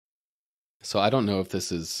So I don't know if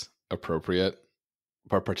this is appropriate,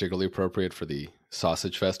 or particularly appropriate for the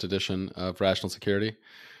Sausage Fest edition of Rational Security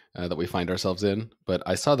that we find ourselves in, but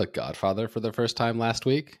I saw The Godfather for the first time last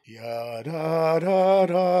week. Yep.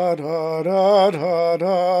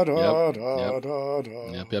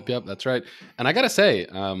 That's right. And I gotta say,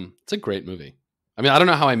 it's a great movie. I mean, I don't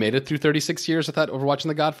know how I made it through 36 years without overwatching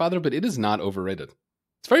The Godfather, but it is not overrated.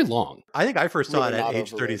 It's very long. I think I first saw it at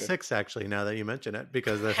age 36, actually, now that you mention it,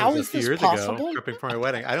 because this was a few years ago, prepping for my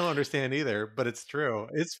wedding. I don't understand either, but it's true.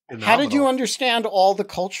 It's phenomenal. How did you understand all the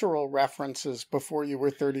cultural references before you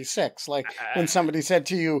were 36? Like when somebody said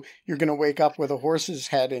to you, you're going to wake up with a horse's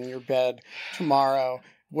head in your bed tomorrow,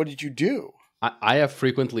 what did you do? I have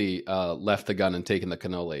frequently left the gun and taken the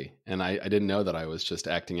cannoli, and I didn't know that I was just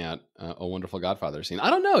acting out a wonderful Godfather scene.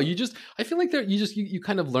 I don't know. I feel like you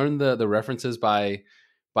kind of learn the references by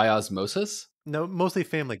osmosis. No, mostly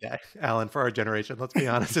Family Guy, Alan, for our generation. Let's be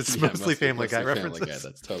honest. It's mostly Family Guy references. Family Guy,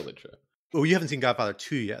 that's totally true. Oh, you haven't seen Godfather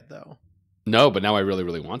 2 yet, though. No, but now I really,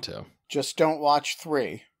 really want to. Just don't watch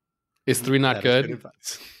 3. Is 3 not good?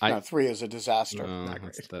 No, 3 is a disaster.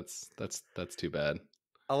 That's too bad.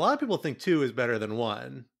 A lot of people think 2 is better than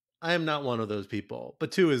 1. I am not one of those people,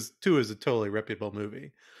 but 2 is a totally reputable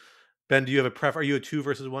movie. Ben, do you have a Are you a 2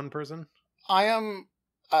 versus 1 person? I am.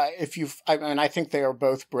 I think they are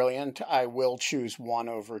both brilliant. I will choose 1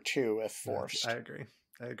 over 2 if forced. I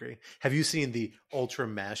agree. Have you seen the Ultra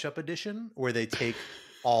Mashup edition where they take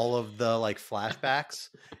all of the like flashbacks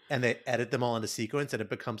and they edit them all into sequence and it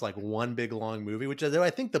becomes like one big long movie, which I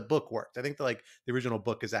think the book worked. I think the original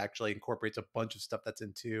book is actually incorporates a bunch of stuff that's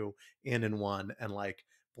in 2 and in 1 and like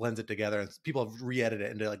blends it together, and people have re-edited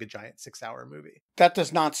it into like a giant 6-hour movie. That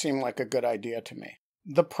does not seem like a good idea to me.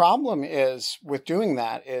 The problem is with doing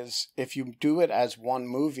that is if you do it as one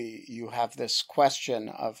movie, you have this question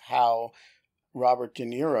of how Robert De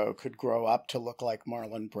Niro could grow up to look like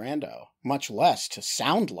Marlon Brando, much less to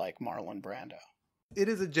sound like Marlon Brando. It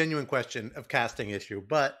is a genuine question of casting issue,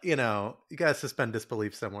 but, you got to suspend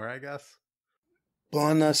disbelief somewhere, I guess.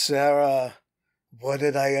 Buonasera. What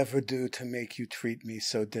did I ever do to make you treat me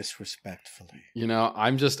so disrespectfully?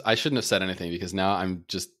 I shouldn't have said anything because now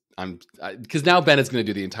because now Ben is going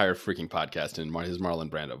to do the entire freaking podcast in his Marlon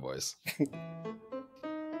Brando voice.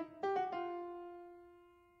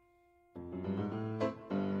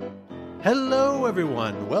 Hello,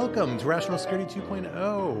 everyone. Welcome to Rational Security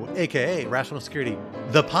 2.0, aka Rational Security,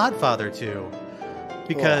 the Podfather 2.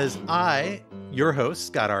 Because I, your host,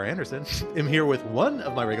 Scott R. Anderson, am here with one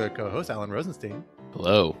of my regular co-hosts, Alan Rosenstein.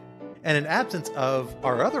 Hello. And in absence of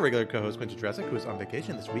our other regular co-host, Quentin Dresek, who is on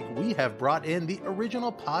vacation this week, we have brought in the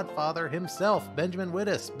original Podfather himself, Benjamin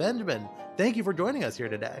Wittes. Benjamin, thank you for joining us here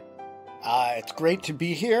today. It's great to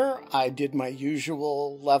be here. I did my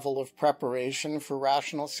usual level of preparation for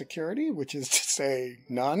Rational Security, which is to say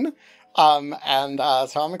none. So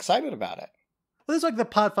I'm excited about it. Well, this is like the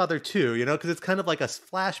Podfather 2, because it's kind of like a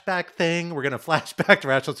flashback thing. We're going to flash back to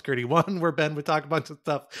Rational Security 1, where Ben would talk a bunch of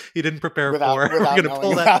stuff he didn't prepare for. We're going to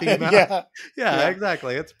pull that theme out. Yeah,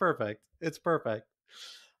 exactly. It's perfect.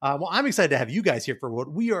 Well, I'm excited to have you guys here for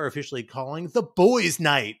what we are officially calling the Boys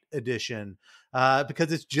Night edition.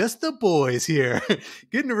 Because it's just the boys here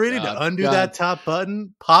getting ready to undo that top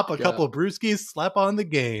button, pop a couple of brewskis, slap on the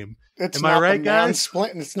game. Am I right, guys?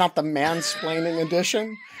 It's not the mansplaining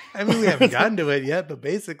edition. I mean, we haven't gotten to it yet, but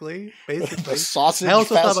basically. The sausage I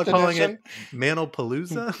also fest thought about calling edition? it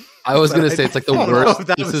Manopalooza. I was going to say it's like the worst.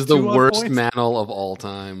 This is the worst mantle of all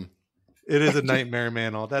time. It is a nightmare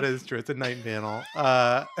mantle. That is true. It's a night mantle.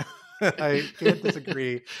 I can't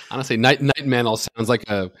disagree. Honestly, night mantle sounds like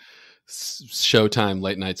a Showtime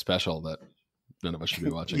late night special that none of us should be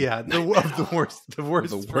watching. Yeah, the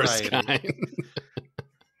worst kind.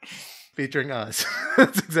 Featuring us.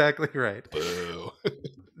 That's exactly right. Boo.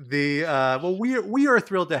 We are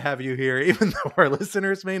thrilled to have you here, even though our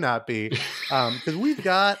listeners may not be, because we've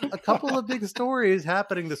got a couple of big stories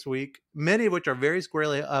happening this week, many of which are very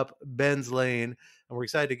squarely up Ben's lane, and we're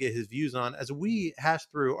excited to get his views on as we hash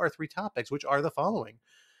through our 3 topics, which are the following.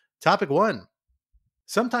 Topic 1.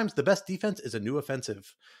 Sometimes the best defense is a new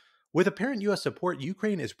offensive. With apparent U.S. support,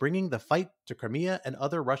 Ukraine is bringing the fight to Crimea and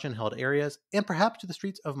other Russian-held areas, and perhaps to the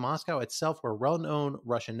streets of Moscow itself, where well-known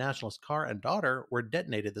Russian nationalist car and daughter were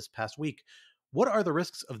detonated this past week. What are the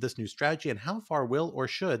risks of this new strategy, and how far will or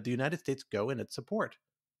should the United States go in its support?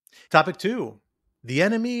 Topic 2. The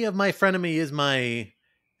enemy of my frenemy is my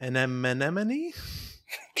Enemenemy?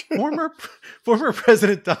 Former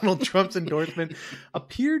President Donald Trump's endorsement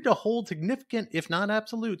appeared to hold significant, if not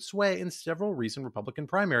absolute, sway in several recent Republican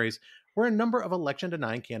primaries, where a number of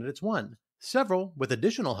election-denying candidates won. several with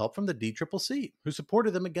additional help from the DCCC, who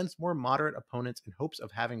supported them against more moderate opponents in hopes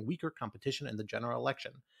of having weaker competition in the general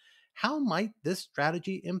election. How might this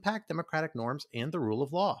strategy impact democratic norms and the rule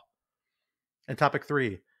of law? And topic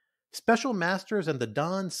 3, special masters and the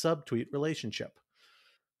Don subtweet relationship.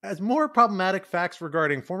 As more problematic facts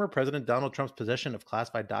regarding former President Donald Trump's possession of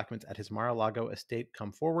classified documents at his Mar-a-Lago estate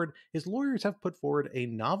come forward, his lawyers have put forward a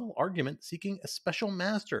novel argument seeking a special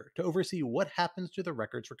master to oversee what happens to the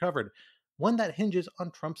records recovered, one that hinges on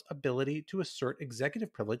Trump's ability to assert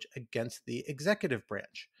executive privilege against the executive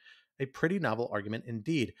branch. A pretty novel argument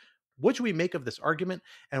indeed. What should we make of this argument,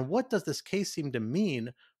 and what does this case seem to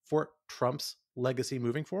mean for Trump's legacy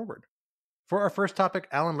moving forward? For our first topic,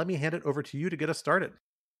 Alan, let me hand it over to you to get us started.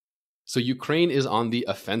 So Ukraine is on the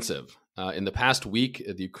offensive. In the past week,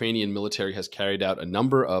 the Ukrainian military has carried out a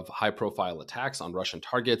number of high-profile attacks on Russian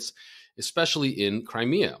targets, especially in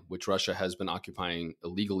Crimea, which Russia has been occupying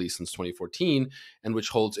illegally since 2014, and which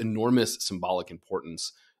holds enormous symbolic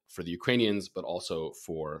importance for the Ukrainians, but also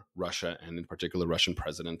for Russia, and in particular Russian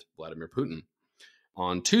President Vladimir Putin.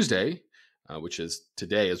 On Tuesday, which is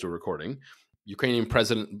today as we're recording, Ukrainian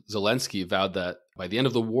President Zelensky vowed that by the end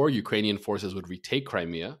of the war, Ukrainian forces would retake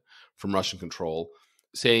Crimea from Russian control,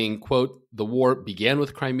 saying, quote, "The war began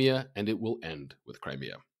with Crimea and it will end with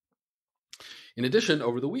Crimea." In addition,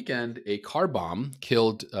 over the weekend, a car bomb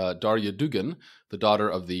killed Darya Dugin, the daughter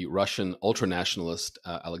of the Russian ultranationalist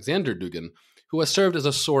Alexander Dugin, who has served as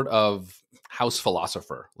a sort of house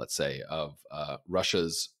philosopher, let's say, of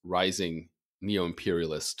Russia's rising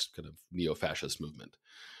neo-imperialist, kind of neo-fascist movement.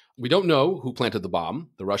 We don't know who planted the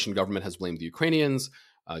bomb. The Russian government has blamed the Ukrainians.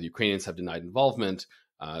 The Ukrainians have denied involvement.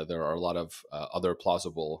 There are a lot of other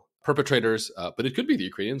plausible perpetrators, but it could be the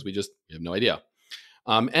Ukrainians. We have no idea.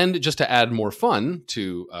 And just to add more fun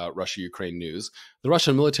to Russia-Ukraine news, the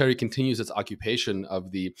Russian military continues its occupation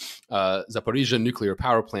of the Zaporizhzhia nuclear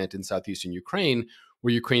power plant in southeastern Ukraine,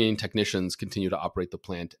 where Ukrainian technicians continue to operate the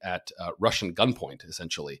plant at Russian gunpoint,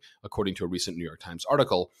 essentially, according to a recent New York Times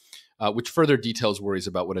article, which further details worries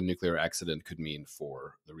about what a nuclear accident could mean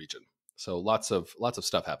for the region. So lots of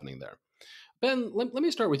stuff happening there. Ben, let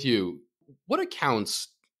me start with you. What accounts,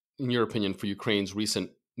 in your opinion, for Ukraine's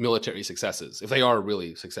recent military successes, if they are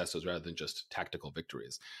really successes rather than just tactical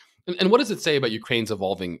victories? And what does it say about Ukraine's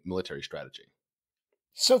evolving military strategy?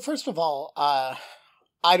 So first of all,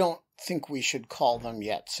 I don't think we should call them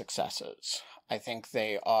yet successes. I think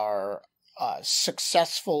they are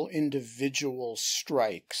successful individual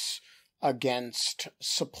strikes against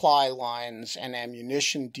supply lines and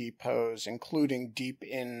ammunition depots, including deep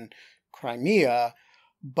in Crimea,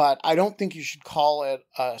 but I don't think you should call it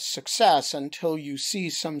a success until you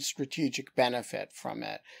see some strategic benefit from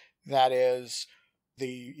it. That is,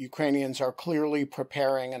 the Ukrainians are clearly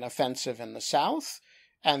preparing an offensive in the south,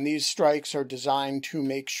 and these strikes are designed to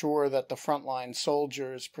make sure that the frontline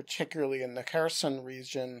soldiers, particularly in the Kherson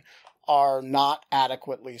region, are not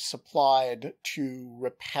adequately supplied to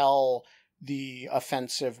repel the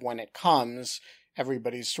offensive when it comes.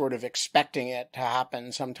 Everybody's sort of expecting it to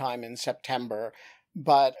happen sometime in September.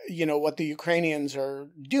 But, what the Ukrainians are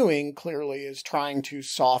doing clearly is trying to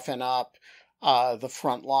soften up the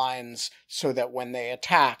front lines so that when they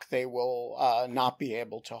attack, they will not be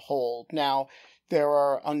able to hold. Now, there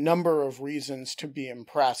are a number of reasons to be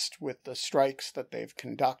impressed with the strikes that they've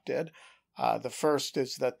conducted. The first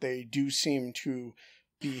is that they do seem to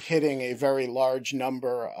be hitting a very large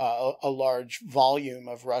number, a large volume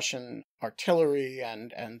of Russian artillery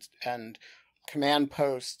and command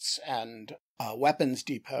posts and weapons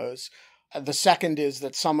depots. The second is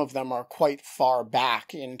that some of them are quite far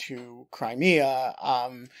back into Crimea,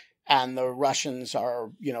 and the Russians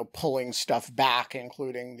are, pulling stuff back,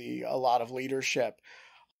 including a lot of leadership.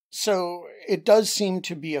 So it does seem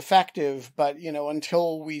to be effective, but,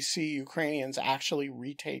 until we see Ukrainians actually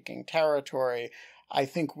retaking territory, I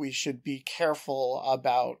think we should be careful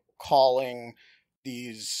about calling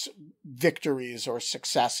these victories or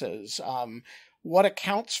successes. What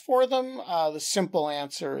accounts for them? The simple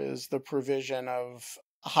answer is the provision of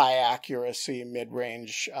high accuracy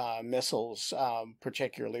mid-range missiles,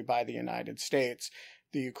 particularly by the United States.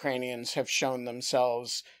 The Ukrainians have shown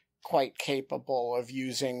themselves quite capable of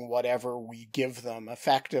using whatever we give them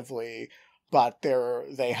effectively, but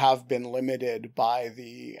they have been limited by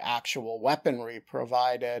the actual weaponry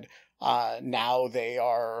provided. Now they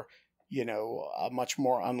are, much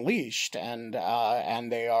more unleashed, and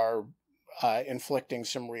they are inflicting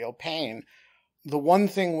some real pain. The one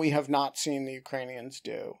thing we have not seen the Ukrainians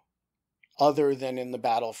do, other than in the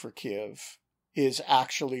battle for Kyiv, is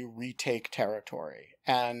actually retake territory.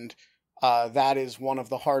 And That is one of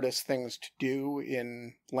the hardest things to do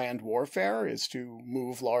in land warfare, is to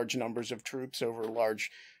move large numbers of troops over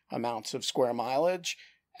large amounts of square mileage.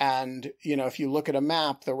 And, if you look at a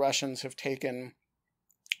map, the Russians have taken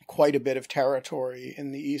quite a bit of territory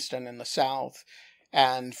in the east and in the south.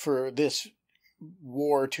 And for this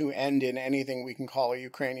war to end in anything we can call a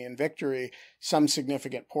Ukrainian victory, some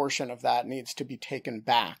significant portion of that needs to be taken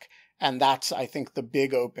back. And that's, I think, the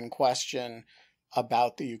big open question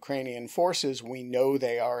about the Ukrainian forces. We know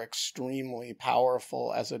they are extremely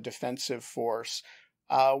powerful as a defensive force.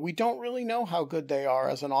 We don't really know how good they are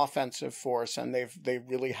as an offensive force, and they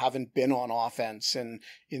really haven't been on offense in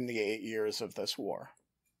the 8 years of this war.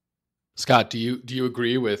 Scott, do you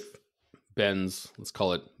agree with Ben's, let's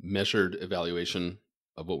call it, measured evaluation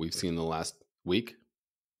of what we've seen in the last week?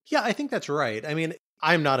 Yeah, I think that's right. I mean,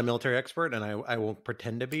 I'm not a military expert, and I won't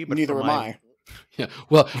pretend to be. But neither am I. Yeah.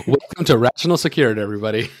 Well, welcome to Rational Security,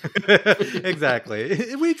 everybody.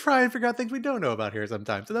 Exactly. We try and figure out things we don't know about here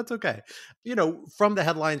sometimes, so that's okay. From the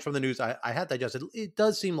headlines, from the news I had digested, it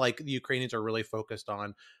does seem like the Ukrainians are really focused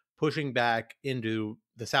on pushing back into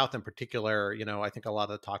the south in particular. I think a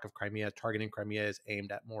lot of the talk of targeting Crimea is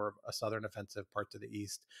aimed at more of a southern offensive, parts of the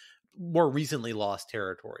east, more recently lost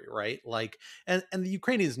territory, right? And the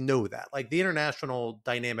Ukrainians know that. The international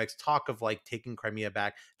dynamics talk of taking Crimea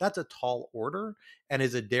back, that's a tall order and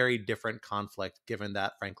is a very different conflict, given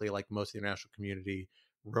that, frankly, most of the international community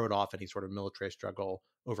wrote off any sort of military struggle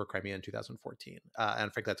over Crimea in 2014.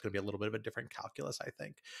 And frankly, that's going to be a little bit of a different calculus, I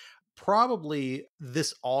think. Probably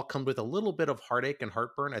this all comes with a little bit of heartache and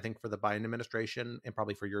heartburn, I think, for the Biden administration and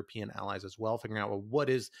probably for European allies as well, figuring out, well,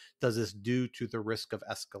 does this do to the risk of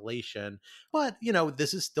escalation? But,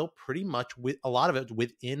 this is still pretty much, with a lot of it,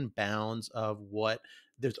 within bounds of what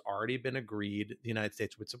there's already been agreed the United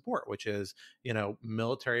States would support, which is,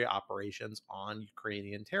 military operations on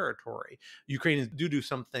Ukrainian territory. Ukrainians do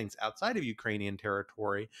some things outside of Ukrainian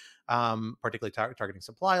territory, particularly targeting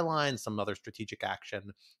supply lines, some other strategic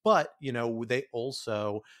action. But, they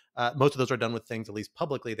also, most of those are done with things, at least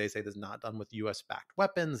publicly, they say this is not done with US-backed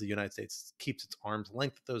weapons. The United States keeps its arm's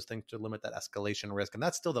length with those things to limit that escalation risk. And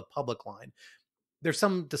that's still the public line. There's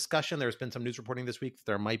some discussion, there's been some news reporting this week that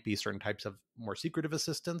there might be certain types of more secretive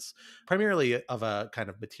assistance, primarily of a kind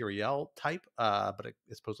of materiel type, but it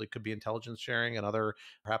supposedly could be intelligence sharing and other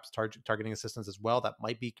perhaps targeting assistance as well that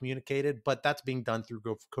might be communicated, but that's being done through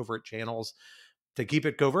covert channels to keep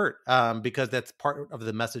it covert, because that's part of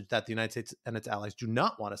the message that the United States and its allies do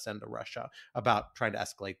not want to send to Russia about trying to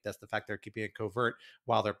escalate this. The fact they're keeping it covert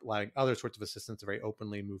while they're allowing other sorts of assistance to very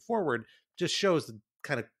openly move forward just shows the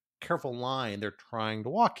kind of careful line they're trying to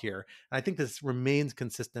walk here. And I think this remains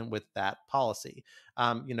consistent with that policy.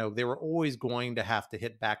 They were always going to have to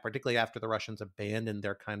hit back, particularly after the Russians abandoned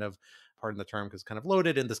their kind of, pardon the term because kind of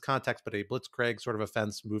loaded in this context, but a blitzkrieg sort of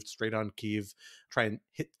offense, moved straight on Kyiv, try and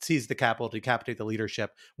seize the capital, decapitate the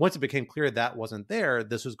leadership. Once it became clear that wasn't there,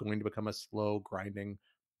 this was going to become a slow grinding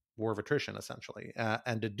war of attrition, essentially.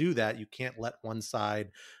 And to do that, you can't let one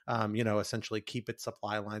side, essentially keep its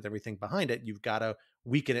supply lines, everything behind it. You've got to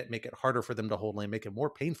weaken it, make it harder for them to hold land, make it more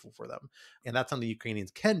painful for them. And that's something the Ukrainians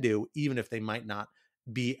can do, even if they might not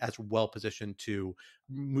be as well positioned to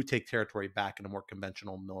take territory back in a more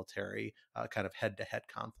conventional military kind of head-to-head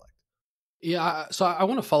conflict. Yeah, so I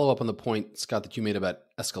want to follow up on the point, Scott, that you made about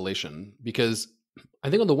escalation, because I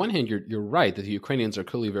think on the one hand, you're right that the Ukrainians are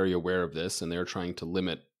clearly very aware of this and they're trying to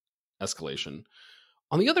limit escalation.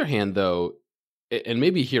 On the other hand, though, and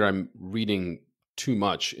maybe here I'm reading too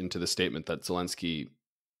much into the statement that Zelensky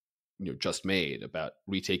just made about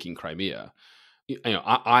retaking Crimea.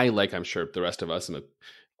 I like I'm sure the rest of us, am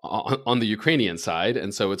on the Ukrainian side,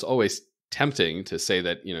 and so it's always tempting to say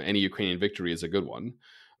that any Ukrainian victory is a good one.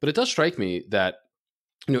 But it does strike me that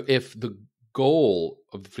if the goal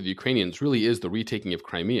for the Ukrainians really is the retaking of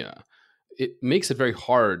Crimea, it makes it very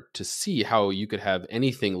hard to see how you could have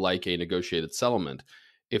anything like a negotiated settlement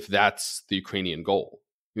if that's the Ukrainian goal.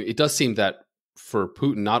 It does seem that for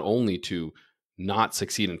Putin not only to not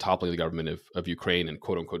succeed in toppling the government of Ukraine and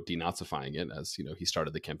quote unquote denazifying it, as he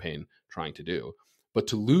started the campaign trying to do, but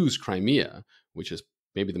to lose Crimea, which is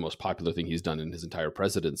maybe the most popular thing he's done in his entire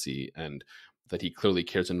presidency and that he clearly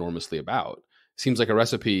cares enormously about, seems like a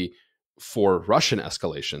recipe for Russian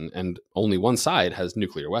escalation, and only one side has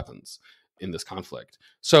nuclear weapons in this conflict.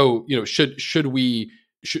 So, should we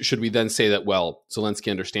then say that, well, Zelensky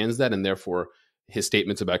understands that and therefore his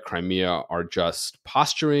statements about Crimea are just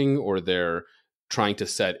posturing, or they're trying to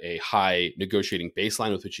set a high negotiating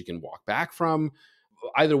baseline with which he can walk back from?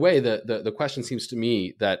 Either way, the question seems to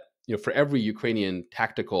me that, for every Ukrainian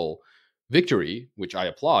tactical victory, which I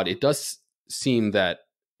applaud, it does seem that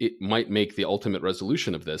it might make the ultimate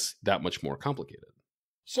resolution of this that much more complicated.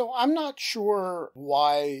 So I'm not sure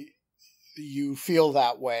why you feel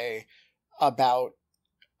that way about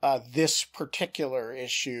this particular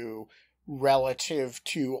issue relative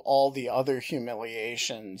to all the other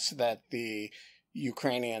humiliations that the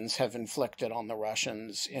Ukrainians have inflicted on the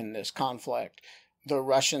Russians in this conflict. The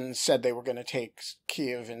Russians said they were going to take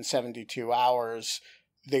Kyiv in 72 hours.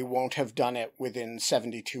 They won't have done it within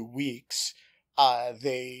 72 weeks.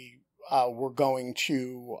 They were going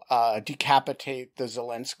to decapitate the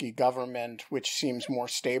Zelensky government, which seems more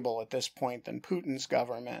stable at this point than Putin's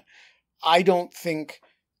government. I don't think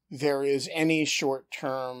there is any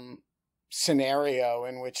short-term scenario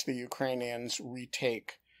in which the Ukrainians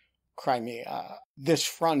retake Crimea. This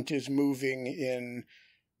front is moving in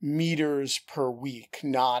meters per week,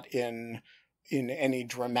 not in any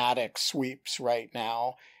dramatic sweeps right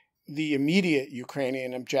now. The immediate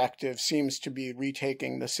Ukrainian objective seems to be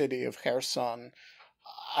retaking the city of Kherson.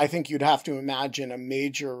 I think you'd have to imagine a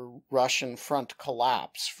major Russian front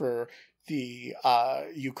collapse for the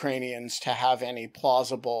Ukrainians to have any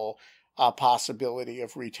plausible possibility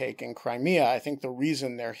of retaking Crimea. I think the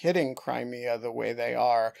reason they're hitting Crimea the way they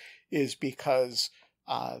are is because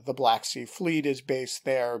the Black Sea Fleet is based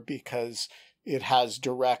there, because it has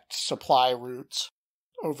direct supply routes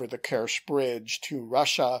over the Kerch Bridge to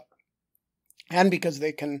Russia, and because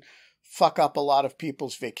they can fuck up a lot of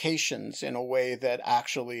people's vacations in a way that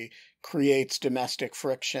actually creates domestic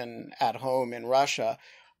friction at home in Russia.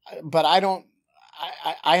 But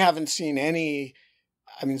I haven't seen any.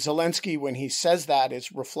 I mean, Zelensky, when he says that,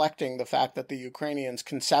 is reflecting the fact that the Ukrainians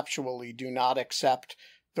conceptually do not accept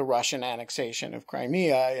the Russian annexation of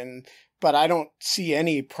Crimea. But I don't see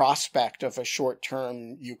any prospect of a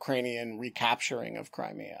short-term Ukrainian recapturing of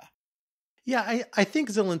Crimea. Yeah, I think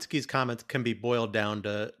Zelensky's comments can be boiled down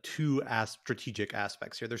to two strategic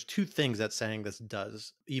aspects here. There's two things that saying this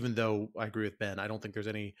does, even though I agree with Ben. I don't think there's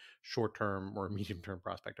any short-term or medium-term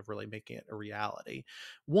prospect of really making it a reality.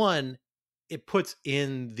 One, it puts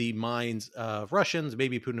in the minds of Russians,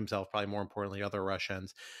 maybe Putin himself, probably more importantly, other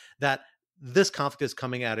Russians, that this conflict is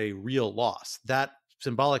coming at a real loss. That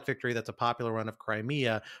symbolic victory that's a popular one of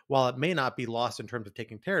Crimea, while it may not be lost in terms of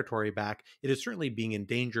taking territory back, it is certainly being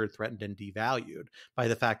endangered, threatened, and devalued by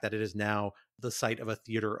the fact that it is now the site of a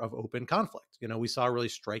theater of open conflict. You know, we saw really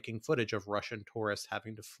striking footage of Russian tourists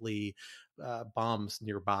having to flee bombs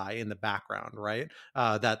nearby in the background, right?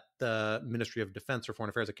 That the Ministry of Defense or Foreign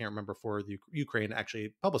Affairs, I can't remember, for the Ukraine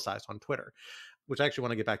actually publicized on Twitter, which I actually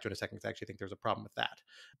want to get back to in a second, because I actually think there's a problem with that.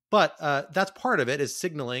 But that's part of it, is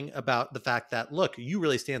signaling about the fact that, look, you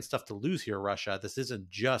really stand stuff to lose here, Russia. This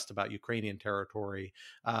isn't just about Ukrainian territory,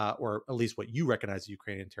 or at least what you recognize as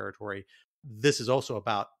Ukrainian territory. This is also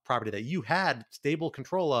about property that you had stable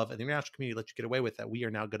control of, and the international community let you get away with, that we are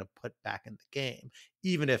now going to put back in the game,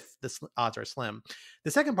 even if the odds are slim. The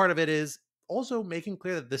second part of it is also making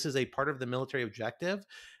clear that this is a part of the military objective,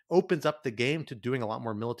 opens up the game to doing a lot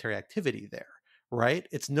more military activity there. Right?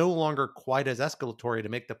 It's no longer quite as escalatory to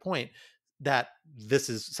make the point that this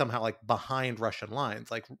is somehow like behind Russian lines.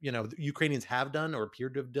 Like, you know, the Ukrainians have done or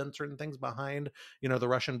appeared to have done certain things behind, you know, the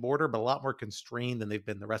Russian border, but a lot more constrained than they've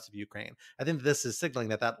been the rest of Ukraine. I think this is signaling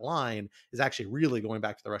that that line is actually really going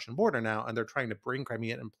back to the Russian border now, and they're trying to bring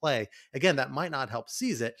Crimea in play. Again, that might not help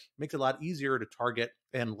seize it, makes it a lot easier to target,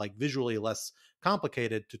 and like visually less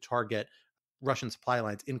complicated to target Russian supply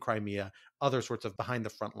lines in Crimea, other sorts of behind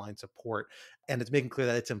the front line support. And it's making clear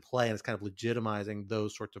that it's in play, and it's kind of legitimizing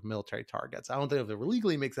those sorts of military targets. I don't think if it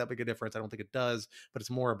legally makes that big a difference. I don't think it does, but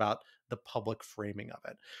it's more about the public framing of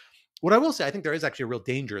it. What I will say, I think there is actually a real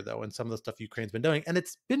danger, though, in some of the stuff Ukraine's been doing. And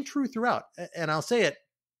it's been true throughout. And I'll say it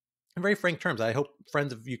in very frank terms. I hope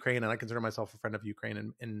friends of Ukraine, and I consider myself a friend of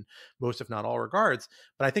Ukraine in most, if not all regards,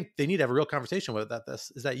 but I think they need to have a real conversation with this,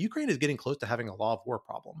 is that Ukraine is getting close to having a law of war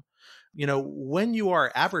problem. You know, when you are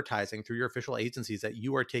advertising through your official agencies that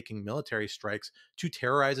you are taking military strikes to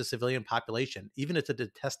terrorize a civilian population, even if it's a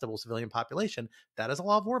detestable civilian population, that is a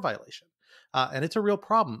law of war violation. And it's a real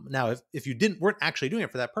problem. Now, if you weren't actually doing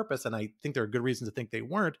it for that purpose, and I think there are good reasons to think they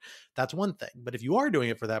weren't, that's one thing. But if you are doing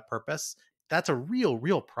it for that purpose, that's a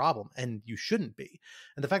real problem, and you shouldn't be.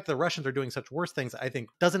 And the fact that the Russians are doing such worse things, I think,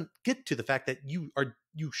 doesn't get to the fact that you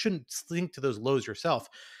shouldn't sink to those lows yourself.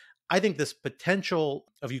 I think this potential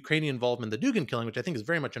of Ukrainian involvement in the Dugin killing, which I think is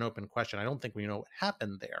very much an open question. I don't think we know what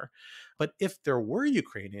happened there. But if there were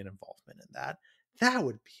Ukrainian involvement in that, that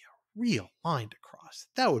would be a real line to cross.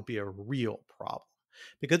 That would be a real problem.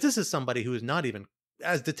 Because this is somebody who is not even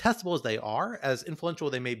as detestable as they are, as influential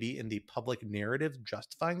they may be in the public narrative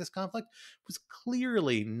justifying this conflict, was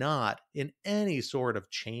clearly not in any sort of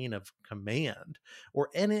chain of command or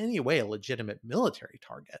in any way a legitimate military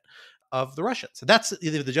target of the Russians. So that's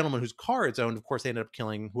either the gentleman whose car it's owned. Of course, they ended up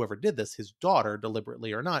killing whoever did this, his daughter,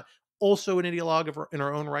 deliberately or not. Also an ideologue in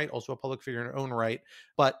her own right, also a public figure in her own right,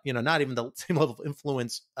 but not even the same level of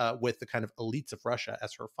influence with the kind of elites of Russia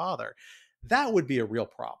as her father. That would be a real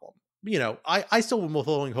problem. I still will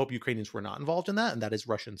fully hope Ukrainians were not involved in that, and that is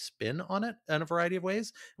Russian spin on it in a variety of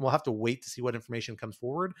ways. And we'll have to wait to see what information comes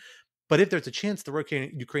forward. But if there's a chance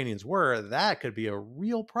the Ukrainians were, that could be a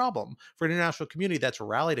real problem for an international community that's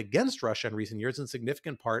rallied against Russia in recent years, in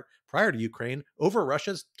significant part prior to Ukraine, over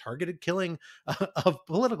Russia's targeted killing of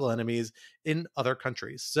political enemies in other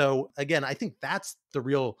countries. So again, I think that's the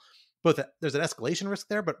real, there's an escalation risk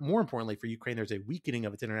there, but more importantly for Ukraine, there's a weakening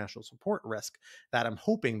of its international support risk that I'm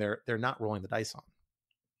hoping they're not rolling the dice on.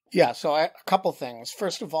 Yeah, so a couple things.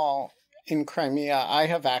 First of all, in Crimea, I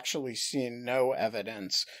have actually seen no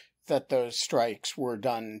evidence that those strikes were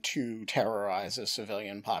done to terrorize a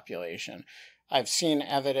civilian population. I've seen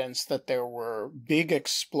evidence that there were big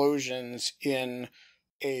explosions in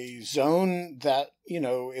a zone that,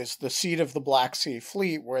 is the seat of the Black Sea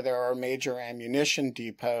Fleet, where there are major ammunition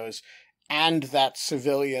depots, and that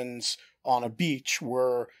civilians on a beach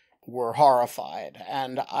were horrified.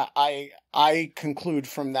 And I conclude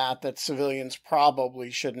from that civilians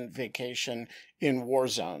probably shouldn't vacation in war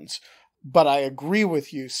zones. But I agree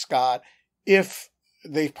with you, Scott, if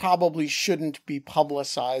they probably shouldn't be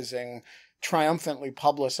triumphantly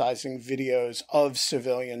publicizing videos of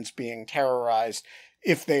civilians being terrorized.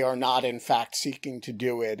 If they are not, in fact, seeking to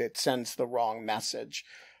do it, it sends the wrong message.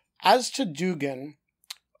 As to Dugin,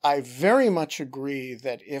 I very much agree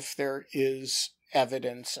that if there is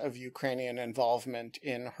evidence of Ukrainian involvement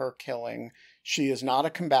in her killing, she is not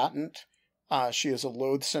a combatant. She is a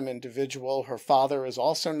loathsome individual. Her father is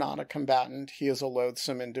also not a combatant. He is a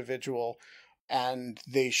loathsome individual, and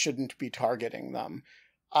they shouldn't be targeting them.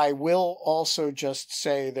 I will also just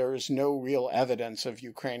say there is no real evidence of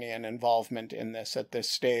Ukrainian involvement in this at this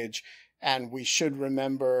stage, and we should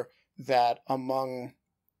remember that among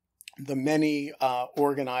the many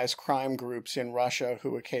organized crime groups in Russia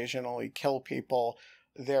who occasionally kill people,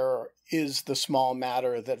 there is the small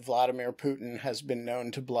matter that Vladimir Putin has been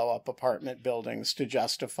known to blow up apartment buildings to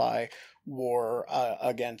justify war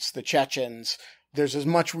against the Chechens. There's as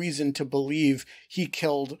much reason to believe he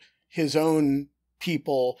killed his own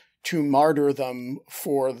people to martyr them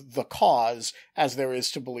for the cause as there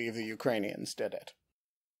is to believe the Ukrainians did it.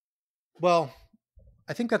 Well,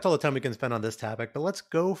 I think that's all the time we can spend on this topic, but let's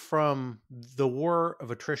go from the war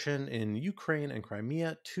of attrition in Ukraine and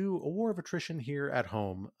Crimea to a war of attrition here at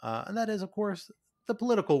home. And that is, of course, the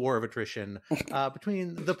political war of attrition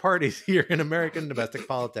between the parties here in American domestic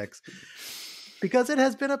politics. Because it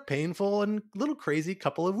has been a painful and little crazy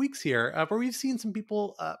couple of weeks here, where we've seen some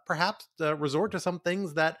people perhaps resort to some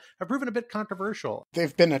things that have proven a bit controversial.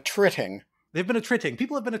 They've been attriting.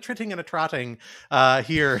 People have been attriting and trotting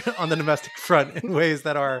here on the domestic front in ways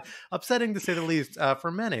that are upsetting, to say the least, for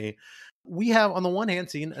many. We have, on the one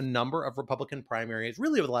hand, seen a number of Republican primaries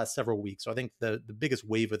really over the last several weeks. So I think the biggest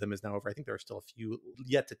wave of them is now over. I think there are still a few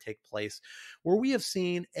yet to take place, where we have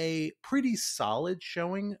seen a pretty solid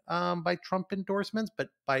showing by Trump endorsements, but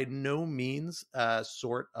by no means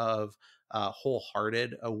sort of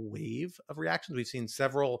wholehearted a wave of reactions. We've seen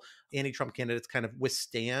several anti-Trump candidates kind of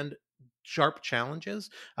withstand sharp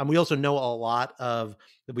challenges. We also know a lot of,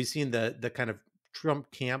 we've seen the kind of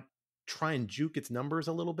Trump camp try and juke its numbers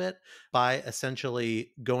a little bit by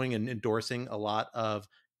essentially going and endorsing a lot of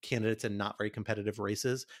candidates in not very competitive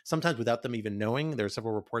races, sometimes without them even knowing. There are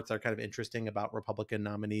several reports that are kind of interesting about Republican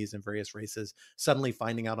nominees in various races suddenly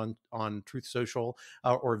finding out on Truth Social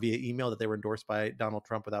or via email that they were endorsed by Donald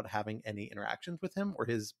Trump without having any interactions with him or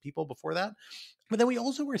his people before that. But then we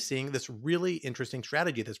also were seeing this really interesting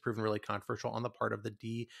strategy that's proven really controversial on the part of the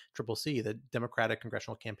DCCC, the Democratic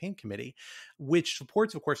Congressional Campaign Committee, which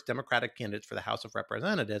supports, of course, Democratic candidates for the House of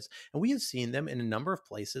Representatives. And we have seen them in a number of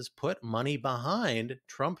places put money behind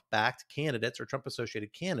Trump-backed candidates or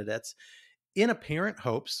Trump-associated candidates in apparent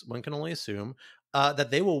hopes, one can only assume,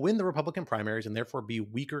 that they will win the Republican primaries and therefore be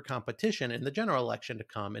weaker competition in the general election to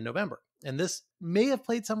come in November. And this may have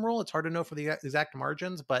played some role. It's hard to know for the exact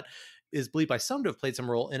margins, but is believed by some to have played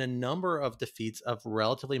some role in a number of defeats of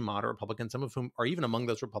relatively moderate Republicans, some of whom are even among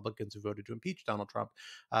those Republicans who voted to impeach Donald Trump.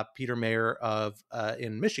 Peter Mayer of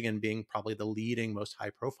in Michigan being probably the leading, most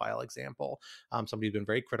high-profile example. Somebody who's been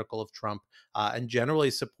very critical of Trump and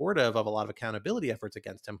generally supportive of a lot of accountability efforts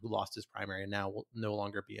against him, who lost his primary and now will no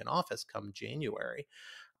longer be in office come January.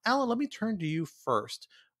 Alan, let me turn to you first.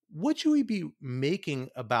 What should we be making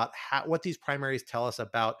about what these primaries tell us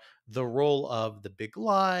about the role of the big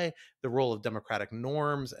lie, the role of democratic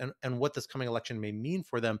norms, and what this coming election may mean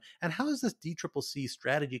for them? And how does this DCCC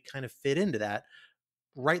strategy kind of fit into that,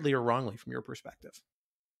 rightly or wrongly, from your perspective?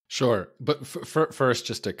 Sure. But first,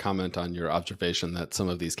 just to comment on your observation that some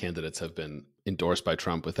of these candidates have been endorsed by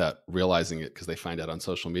Trump without realizing it because they find out on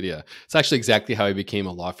social media. It's actually exactly how I became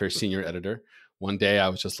a Lawfare senior editor. One day I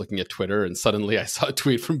was just looking at Twitter and suddenly I saw a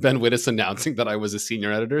tweet from Ben Wittes announcing that I was a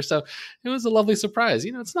senior editor. So it was a lovely surprise.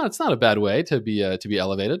 It's not a bad way to be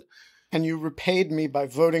elevated. And you repaid me by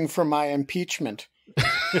voting for my impeachment.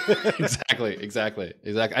 Exactly.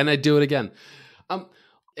 And I do it again.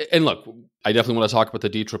 And look, I definitely want to talk about the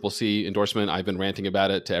DCCC endorsement. I've been ranting about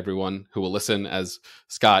it to everyone who will listen, as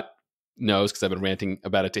Scott knows, because I've been ranting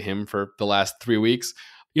about it to him for the last 3 weeks.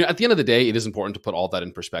 At the end of the day, it is important to put all that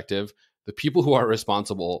in perspective. The people who are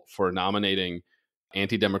responsible for nominating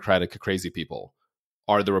anti-democratic crazy people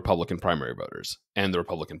are the Republican primary voters and the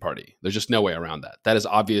Republican Party. There's just no way around that. That is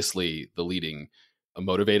obviously the leading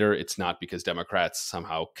motivator. It's not because Democrats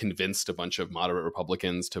somehow convinced a bunch of moderate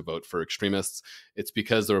Republicans to vote for extremists. It's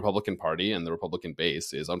because the Republican Party and the Republican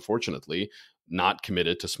base is unfortunately not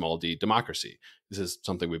committed to small d democracy. This is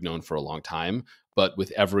something we've known for a long time, but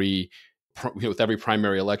with every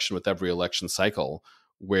primary election, with every election cycle,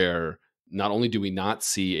 where not only do we not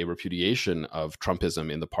see a repudiation of Trumpism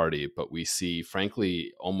in the party, but we see,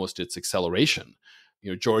 frankly, almost its acceleration.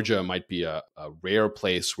 Georgia might be a rare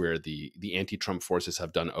place where the anti-Trump forces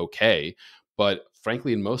have done okay. But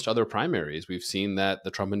frankly, in most other primaries, we've seen that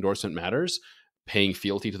the Trump endorsement matters, paying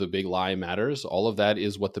fealty to the big lie matters. All of that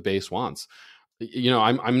is what the base wants.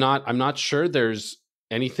 I'm not sure there's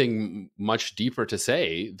anything much deeper to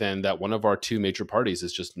say than that one of our two major parties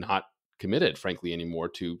is just not committed, frankly, anymore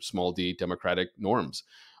to small d democratic norms,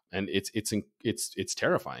 and it's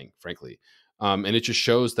terrifying, frankly, and it just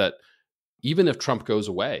shows that even if Trump goes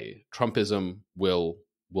away, Trumpism will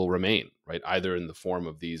remain, right? Either in the form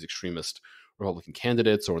of these extremist Republican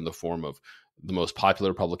candidates or in the form of the most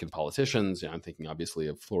popular Republican politicians. I'm thinking obviously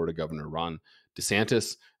of Florida Governor Ron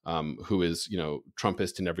DeSantis, who is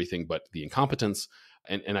Trumpist in everything but the incompetence,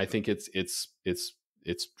 and I think it's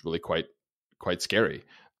really quite scary.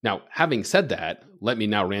 Now, having said that, let me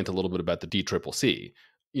now rant a little bit about the DCCC.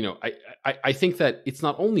 I think that it's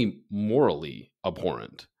not only morally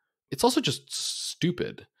abhorrent, it's also just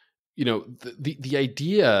stupid. The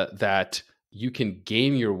idea that you can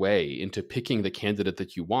game your way into picking the candidate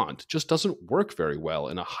that you want just doesn't work very well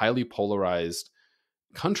in a highly polarized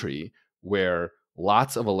country where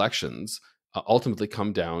lots of elections ultimately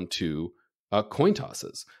come down to coin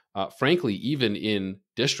tosses. Frankly, even in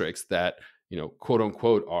districts that quote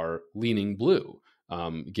unquote, are leaning blue,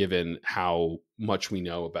 given how much we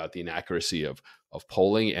know about the inaccuracy of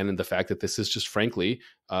polling and in the fact that this is just, frankly,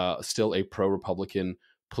 still a pro-Republican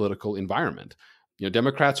political environment.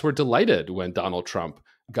 Democrats were delighted when Donald Trump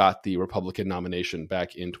got the Republican nomination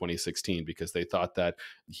back in 2016 because they thought that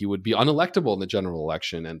he would be unelectable in the general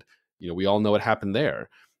election. And, we all know what happened there.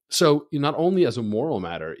 So not only as a moral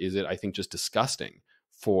matter is it, I think, just disgusting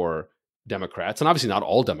for Democrats, and obviously not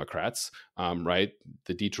all Democrats, right?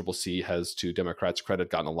 The DCCC has, to Democrats'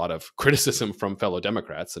 credit, gotten a lot of criticism from fellow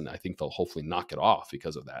Democrats, and I think they'll hopefully knock it off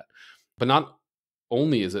because of that. But not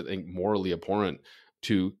only is it morally abhorrent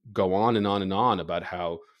to go on and on and on about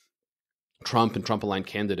how Trump and Trump-aligned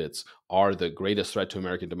candidates are the greatest threat to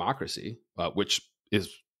American democracy, which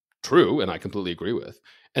is true, and I completely agree with,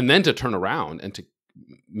 and then to turn around and to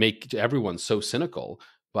make everyone so cynical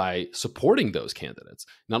by supporting those candidates.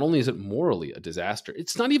 Not only is it morally a disaster, it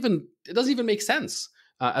doesn't even make sense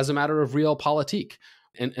as a matter of realpolitik.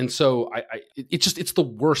 And so it's the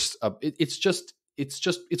worst.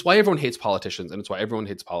 It's why everyone hates politicians and it's why everyone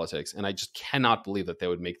hates politics. And I just cannot believe that they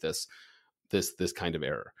would make this kind of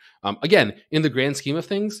error. Again, in the grand scheme of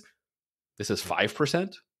things, this is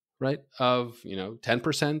 5%, right? Of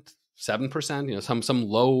 10%, 7%, some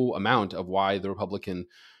low amount of why the Republican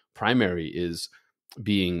primary is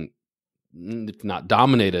being, if not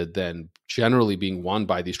dominated, then generally being won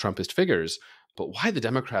by these Trumpist figures. But why the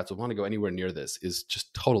Democrats would want to go anywhere near this is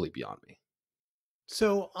just totally beyond me.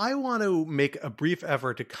 So I want to make a brief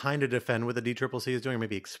effort to kind of defend what the DCCC is doing, or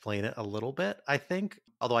maybe explain it a little bit, I think,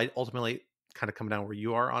 although I ultimately kind of come down where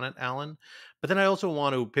you are on it, Alan. But then I also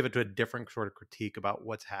want to pivot to a different sort of critique about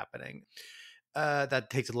what's happening. That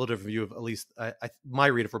takes a little different view of at least my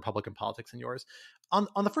read of Republican politics and yours.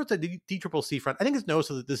 On the first side, the DCCC front, I think it's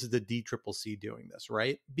noticeable that this is the DCCC doing this,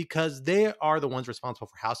 right? Because they are the ones responsible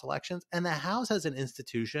for House elections, and the House as an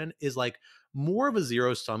institution is like more of a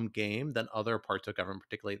zero-sum game than other parts of government,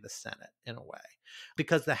 particularly the Senate, in a way.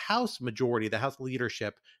 Because the House majority, the House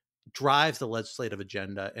leadership, drives the legislative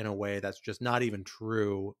agenda in a way that's just not even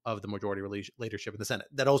true of the majority leadership in the Senate.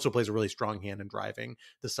 That also plays a really strong hand in driving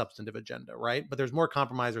the substantive agenda, right? But there's more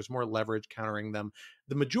compromise, there's more leverage countering them.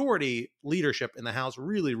 The majority leadership in the House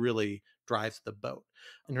really, really drives the boat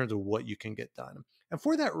in terms of what you can get done. And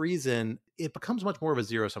for that reason, it becomes much more of a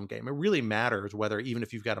zero-sum game. It really matters whether, even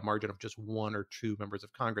if you've got a margin of just one or two members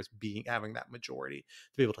of Congress having that majority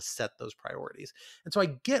to be able to set those priorities. And so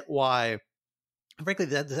I get why. And frankly,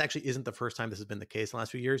 this actually isn't the first time this has been the case in the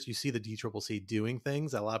last few years. You see the DCCC doing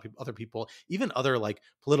things that a lot of people, other people, even other like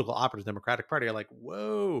political operatives, Democratic Party, are like,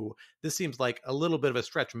 whoa, this seems like a little bit of a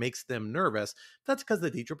stretch, makes them nervous. That's because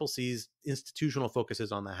the DCCC's institutional focus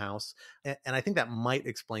is on the House. And I think that might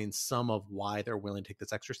explain some of why they're willing to take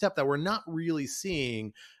this extra step that we're not really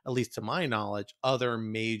seeing, at least to my knowledge, other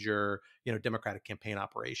major, Democratic campaign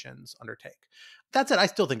operations undertake. That said, I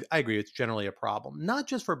still think, I agree, it's generally a problem, not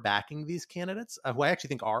just for backing these candidates, who I actually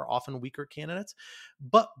think are often weaker candidates,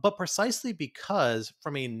 but precisely because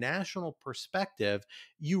from a national perspective,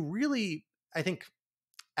 you really, I think,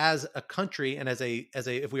 as a country and as a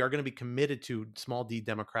if we are going to be committed to small d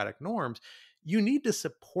democratic norms, you need to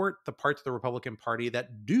support the parts of the Republican Party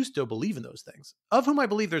that do still believe in those things, of whom I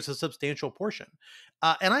believe there's a substantial portion.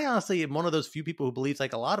 And I honestly am one of those few people who believes,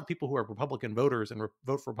 like a lot of people who are Republican voters and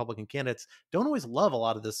vote for Republican candidates don't always love a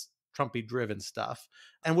lot of this Trumpy driven stuff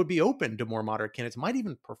and would be open to more moderate candidates, might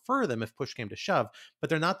even prefer them if push came to shove, but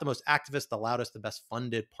they're not the most activist, the loudest, the best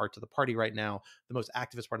funded parts of the party right now. The most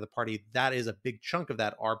activist part of the party, that is a big chunk of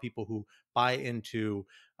that, are people who buy into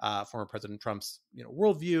former President Trump's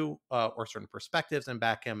worldview or certain perspectives and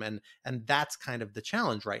back him. And that's kind of the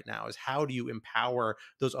challenge right now, is how do you empower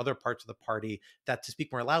those other parts of the party that to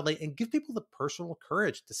speak more loudly and give people the personal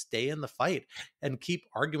courage to stay in the fight and keep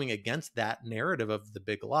arguing against that narrative of the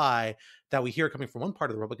big lie that we hear coming from one part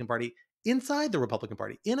of the Republican Party inside the Republican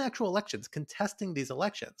Party in actual elections, contesting these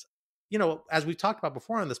elections. As we've talked about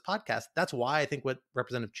before on this podcast, that's why I think what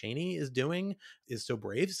Representative Cheney is doing is so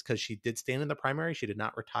brave, because she did stand in the primary. She did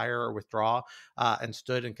not retire or withdraw, and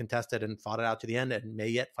stood and contested and fought it out to the end, and may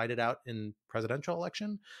yet fight it out in presidential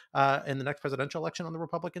election, in the next presidential election on the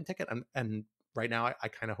Republican ticket. And right now, I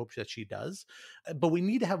kind of hope that she does. But we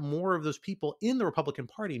need to have more of those people in the Republican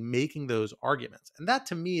Party making those arguments. And that,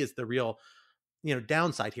 to me, is the real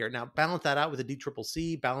downside here. Now, balance that out with the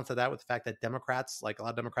DCCC, balance that out with the fact that Democrats, like a lot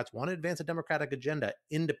of Democrats, want to advance a Democratic agenda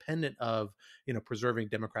independent of, preserving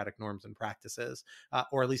Democratic norms and practices,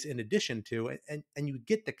 or at least in addition to, and you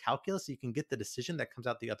get the calculus, you can get the decision that comes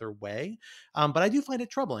out the other way. But I do find it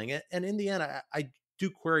troubling. And in the end, I do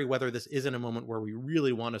query whether this isn't a moment where we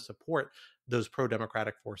really want to support those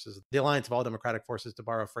pro-democratic forces, the alliance of all democratic forces, to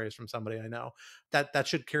borrow a phrase from somebody I know, that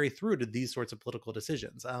should carry through to these sorts of political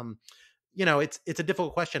decisions. It's a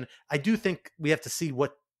difficult question. I do think we have to see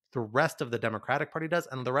what the rest of the Democratic Party does,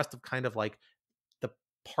 and the rest of kind of like the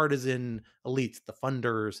partisan elites, the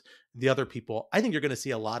funders, the other people. I think you're going to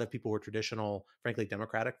see a lot of people who are traditional, frankly,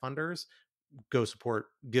 Democratic funders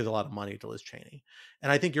give a lot of money to Liz Cheney.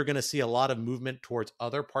 And I think you're going to see a lot of movement towards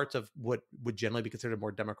other parts of what would generally be considered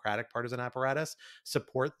more Democratic partisan apparatus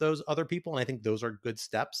support those other people. And I think those are good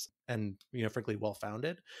steps and, frankly,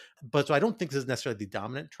 well-founded. But so I don't think this is necessarily the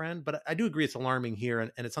dominant trend, but I do agree it's alarming here,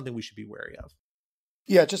 and it's something we should be wary of.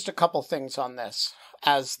 Yeah, just a couple things on this.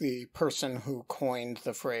 As the person who coined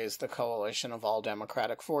the phrase, the coalition of all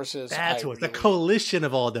democratic forces. That's the coalition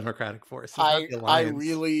of all democratic forces. I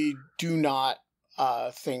really do not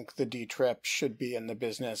think the D-Trip should be in the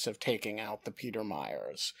business of taking out the Peter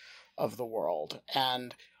Meyers of the world.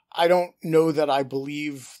 And I don't know that I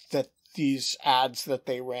believe that these ads that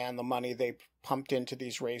they ran, the money they pumped into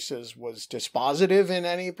these races, was dispositive in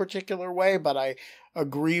any particular way, but I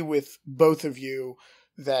agree with both of you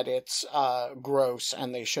that it's gross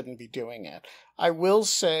and they shouldn't be doing it. I will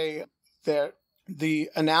say that the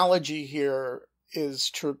analogy here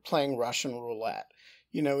is to playing Russian roulette.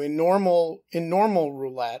 In normal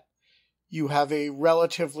roulette, you have a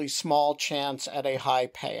relatively small chance at a high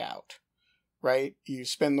payout, right? You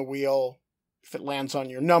spin the wheel. If it lands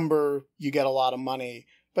on your number, you get a lot of money.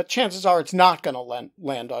 But chances are it's not going to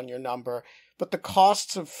land on your number. but the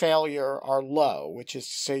costs of failure are low, which is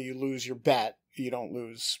to say you lose your bet, you don't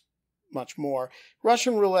lose much more.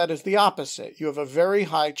 Russian roulette is the opposite. You have a very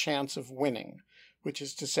high chance of winning, which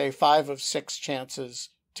is to say 5 of 6 chances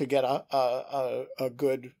to get a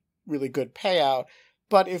good, really good payout.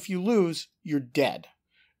 But if you lose, you're dead.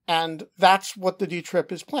 And that's what the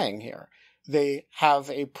D-Trip is playing here. They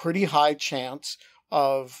have a pretty high chance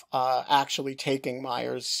of actually taking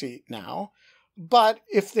Meyer's seat now. But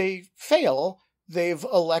if they fail, they've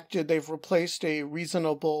replaced a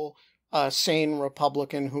reasonable, sane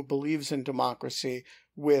Republican who believes in democracy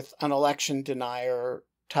with an election denier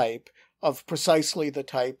type of precisely the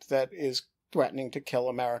type that is threatening to kill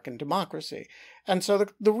American democracy. And so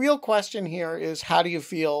the real question here is, how do you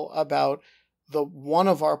feel about the one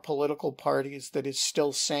of our political parties that is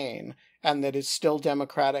still sane and that is still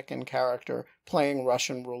democratic in character playing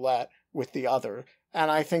Russian roulette with the other? And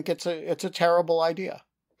I think it's a terrible idea.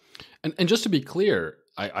 And just to be clear,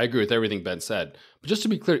 I agree with everything Ben said, but just to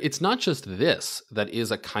be clear, it's not just this that is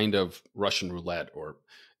a kind of Russian roulette, or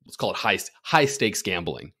let's call it high stakes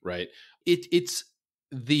gambling, right? It's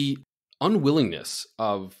the unwillingness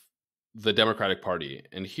of the Democratic Party,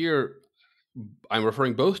 and here I'm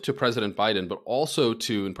referring both to President Biden, but also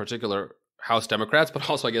to, in particular, House Democrats, but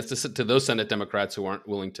also, I guess, to those Senate Democrats who aren't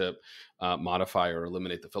willing to modify or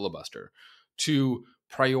eliminate the filibuster, to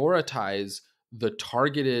prioritize the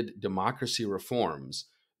targeted democracy reforms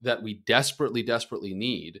that we desperately, desperately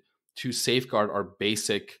need to safeguard our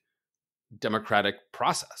basic democratic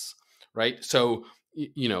process, right? So,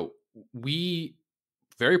 we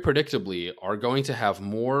very predictably are going to have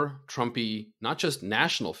more Trumpy, not just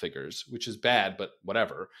national figures, which is bad, but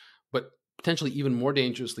whatever, but potentially even more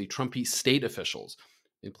dangerously Trumpy state officials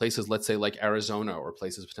in places, let's say, like Arizona, or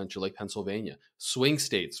places potentially like Pennsylvania, swing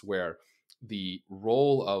states where the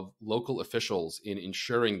role of local officials in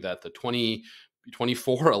ensuring that the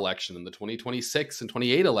 2024 election and the 2026 and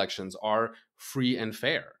 28 elections are free and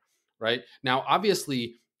fair, right? Now,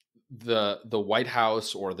 obviously, the White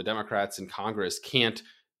House or the Democrats in Congress can't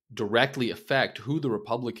directly affect who the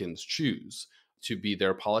Republicans choose to be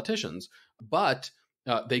their politicians, but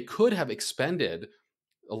they could have expended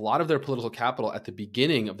a lot of their political capital at the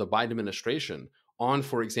beginning of the Biden administration on,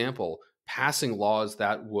 for example, passing laws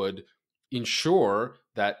that would ensure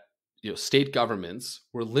that state governments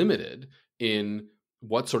were limited in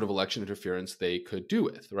what sort of election interference they could do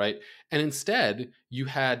with, right? And instead, you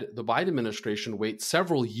had the Biden administration wait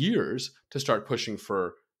several years to start pushing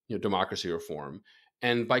for democracy reform.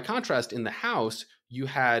 And by contrast, in the House, you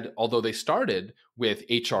had, although they started with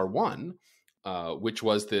H.R. 1, which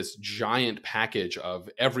was this giant package of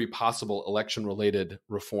every possible election-related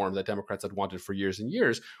reform that Democrats had wanted for years and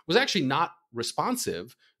years, was actually not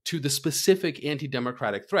responsive to the specific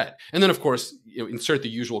anti-democratic threat. And then, of course, insert the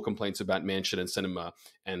usual complaints about Manchin and Sinema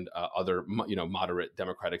and other, moderate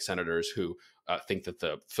Democratic senators who think that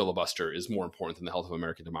the filibuster is more important than the health of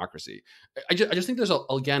American democracy. I just think there's,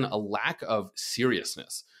 again, a lack of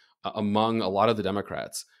seriousness among a lot of the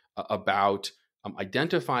Democrats about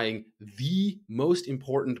identifying the most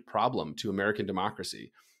important problem to American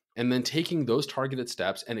democracy, and then taking those targeted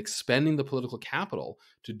steps and expending the political capital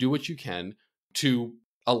to do what you can to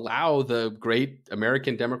allow the great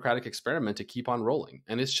American democratic experiment to keep on rolling.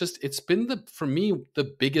 And it's been for me,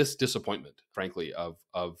 the biggest disappointment, frankly, of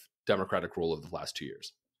democratic rule of the last 2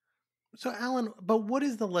 years. So, Alan, but what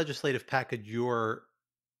is the legislative package you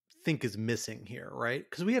think is missing here, right?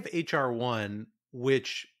 Because we have H.R. 1,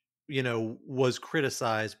 which was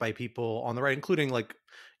criticized by people on the right, including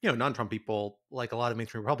non-Trump people, like a lot of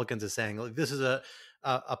mainstream Republicans, is saying like this is a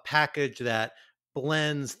package that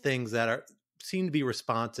blends things that seem to be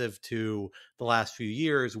responsive to the last few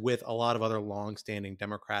years with a lot of other long-standing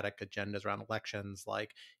Democratic agendas around elections,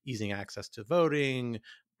 like easing access to voting,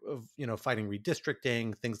 fighting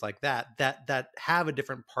redistricting, things like that have a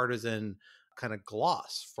different partisan kind of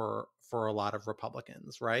gloss for a lot of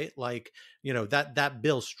Republicans, right? Like, that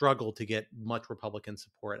bill struggled to get much Republican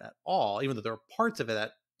support at all, even though there are parts of it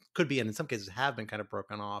that could be, and in some cases have been kind of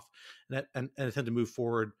broken off and attempt to move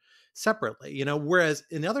forward separately, whereas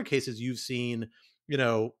in the other cases you've seen,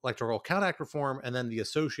 Electoral Count Act reform and then the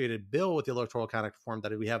associated bill with the Electoral Count Act reform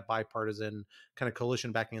that we have bipartisan kind of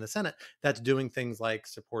coalition backing in the Senate that's doing things like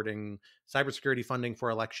supporting cybersecurity funding for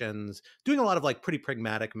elections, doing a lot of like pretty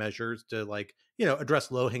pragmatic measures to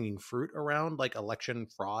address low-hanging fruit around like election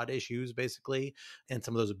fraud issues, basically, and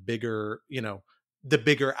some of those bigger, the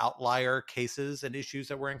bigger outlier cases and issues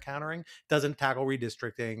that we're encountering. Doesn't tackle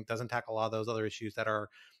redistricting, doesn't tackle a lot of those other issues that are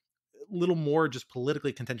little more just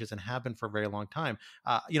politically contentious and have been for a very long time.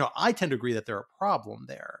 I tend to agree that they're a problem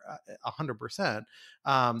there, 100%.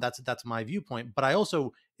 That's my viewpoint. But I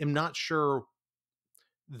also am not sure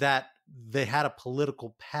that they had a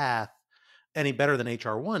political path any better than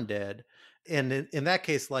HR1 did. And in that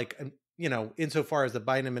case, like, insofar as the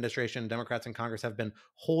Biden administration, Democrats in Congress have been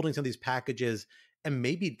holding some of these packages and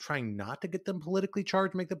maybe trying not to get them politically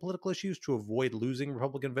charged, make them political issues to avoid losing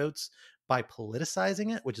Republican votes by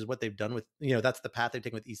politicizing it, which is what they've done with, that's the path they've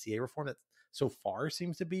taken with ECA reform that so far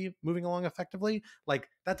seems to be moving along effectively. Like,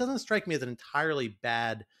 that doesn't strike me as an entirely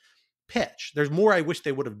bad pitch. There's more I wish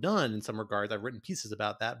they would have done in some regards. I've written pieces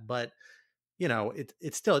about that, but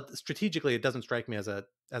it's still strategically, it doesn't strike me as a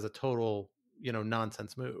total,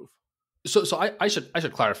 nonsense move. So I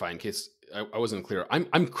should clarify in case I wasn't clear.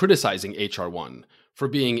 I'm criticizing HR1 for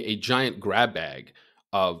being a giant grab bag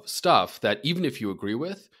of stuff that, even if you agree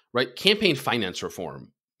with, right, campaign finance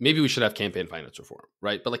reform, maybe we should have campaign finance reform,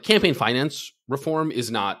 right? But like, campaign finance reform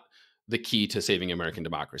is not the key to saving American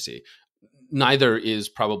democracy. Neither is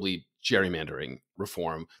probably gerrymandering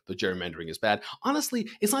reform, though gerrymandering is bad. Honestly,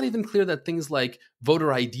 it's not even clear that things like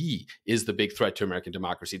voter ID is the big threat to American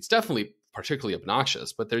democracy. It's definitely particularly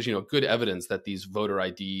obnoxious, but there's, good evidence that these voter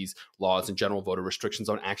IDs, laws, and general voter restrictions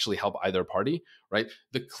don't actually help either party, right?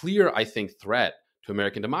 The clear, I think, threat to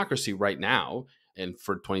American democracy right now and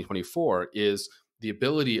for 2024 is the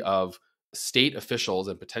ability of state officials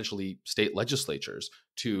and potentially state legislatures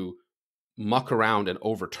to muck around and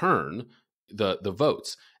overturn the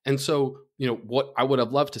votes. And so, what I would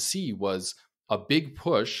have loved to see was a big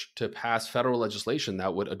push to pass federal legislation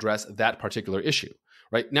that would address that particular issue.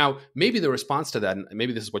 Right now, maybe the response to that, and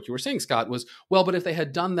maybe this is what you were saying, Scott, was, well, but if they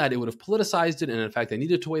had done that, it would have politicized it. And in fact, they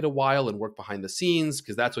needed to wait a while and work behind the scenes,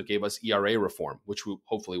 because that's what gave us ERA reform, which we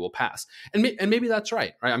hopefully will pass. And maybe that's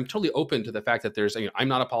right. I'm totally open to the fact that there's, I'm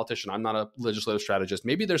not a politician, I'm not a legislative strategist.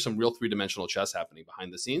 Maybe there's some real three-dimensional chess happening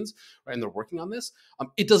behind the scenes, right? And they're working on this.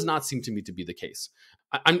 It does not seem to me to be the case.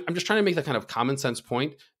 I'm just trying to make the kind of common sense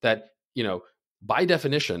point that, by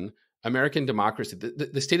definition, American democracy,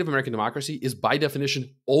 the state of American democracy is by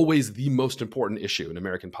definition always the most important issue in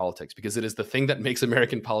American politics, because it is the thing that makes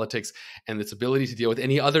American politics and its ability to deal with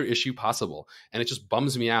any other issue possible. And it just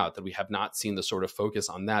bums me out that we have not seen the sort of focus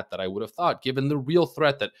on that I would have thought, given the real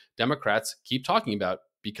threat that Democrats keep talking about,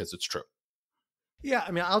 because it's true. Yeah,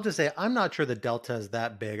 I mean, I'll just say I'm not sure the delta is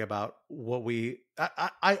that big about what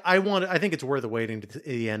I think it's worth waiting to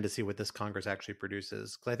the end to see what this Congress actually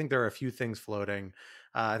produces, because I think there are a few things floating.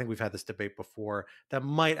 I think we've had this debate before that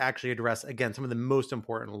might actually address, again, some of the most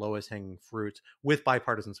important lowest hanging fruits with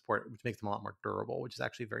bipartisan support, which makes them a lot more durable, which is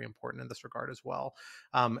actually very important in this regard as well.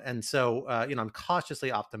 And so, I'm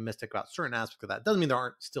cautiously optimistic about certain aspects of that. Doesn't mean there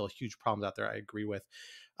aren't still huge problems out there I agree with.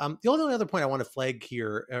 The only other point I want to flag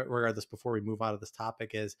here, regardless, before we move on to this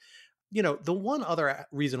topic, is, the one other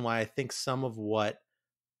reason why I think some of what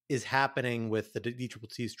is happening with the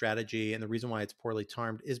DCCC strategy and the reason why it's poorly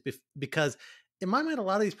timed is because, in my mind, a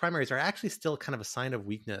lot of these primaries are actually still kind of a sign of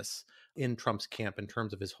weakness in Trump's camp in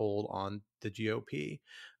terms of his hold on the GOP.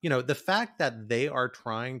 The fact that they are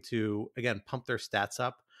trying to, again, pump their stats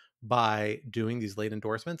up by doing these late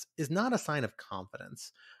endorsements is not a sign of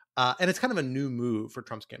confidence. And it's kind of a new move for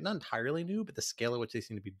Trump's camp, not entirely new, but the scale at which they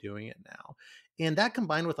seem to be doing it now. And that,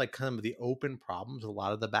 combined with like kind of the open problems with a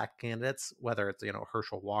lot of the back candidates, whether it's,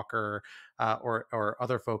 Herschel Walker or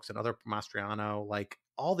other folks and other Mastriano, like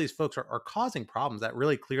all these folks are causing problems that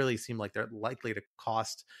really clearly seem like they're likely to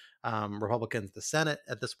cost Republicans the Senate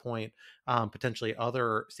at this point, potentially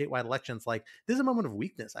other statewide elections. Like, this is a moment of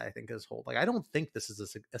weakness, I think, as whole. Like, I don't think this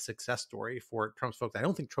is a success story for Trump's folks. I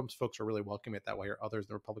don't think Trump's folks are really welcoming it that way, or others in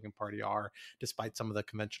the Republican Party are, despite some of the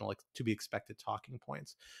conventional, like, to be expected talking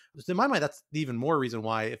points. So in my mind, that's the even more reason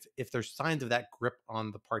why, if there's signs of that grip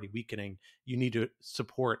on the party weakening, you need to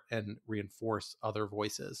support and reinforce other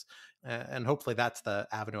voices. And hopefully that's the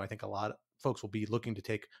avenue I think a lot of folks will be looking to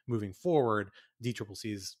take moving forward,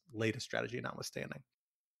 DCCC's latest strategy notwithstanding.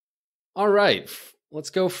 All right. Let's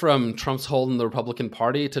go from Trump's hold on the Republican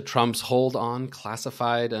Party to Trump's hold on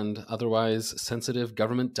classified and otherwise sensitive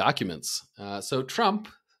government documents. So Trump,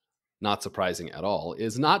 not surprising at all,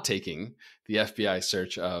 is not taking the FBI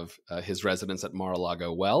search of his residence at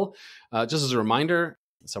Mar-a-Lago well. Just as a reminder,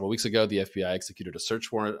 several weeks ago, the FBI executed a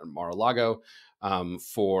search warrant at Mar-a-Lago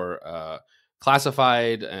for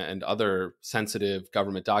classified and other sensitive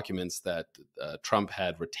government documents that Trump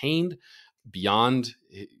had retained beyond,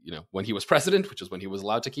 when he was president, which is when he was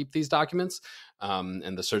allowed to keep these documents.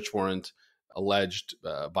 And the search warrant alleged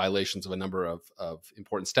violations of a number of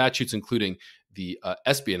important statutes, including the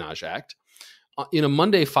Espionage Act. In a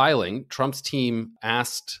Monday filing, Trump's team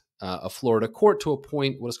asked a Florida court to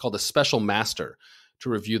appoint what is called a special master to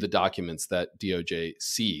review the documents that DOJ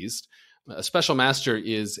seized. A special master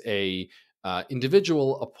is a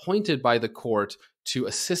individual appointed by the court to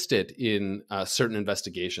assist it in certain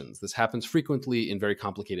investigations. This happens frequently in very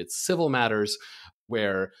complicated civil matters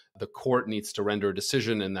where the court needs to render a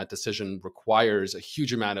decision, and that decision requires a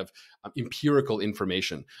huge amount of empirical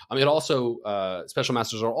information. It also, special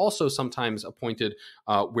masters are also sometimes appointed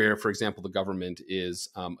where, for example, the government is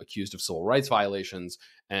accused of civil rights violations,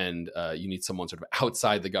 and you need someone sort of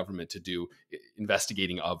outside the government to do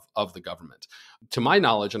investigating of the government. To my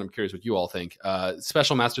knowledge, and I'm curious what you all think,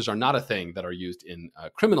 special masters are not a thing that are used in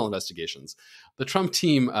criminal investigations. The Trump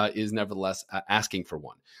team is nevertheless asking for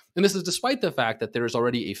one. And this is despite the fact that there is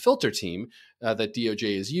already a filter team that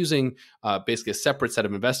DOJ is using, basically a separate set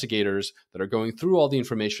of investigators that are going through all the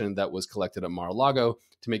information that was collected at Mar-a-Lago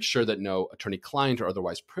to make sure that no attorney-client or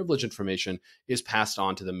otherwise privileged information is passed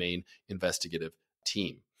on to the main investigative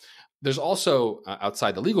team. There's also,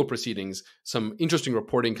 outside the legal proceedings, some interesting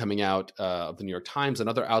reporting coming out of the New York Times and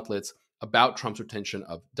other outlets about Trump's retention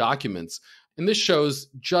of documents. And this shows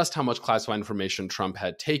just how much classified information Trump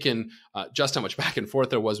had taken, just how much back and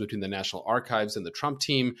forth there was between the National Archives and the Trump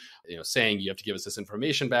team, saying you have to give us this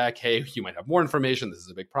information back. Hey, you might have more information. This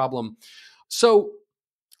is a big problem. So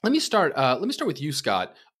let me start with you,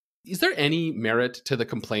 Scott. Is there any merit to the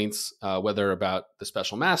complaints, whether about the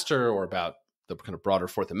special master or about the kind of broader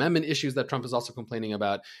Fourth Amendment issues that Trump is also complaining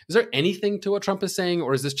about? Is there anything to what Trump is saying,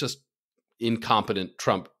 or is this just incompetent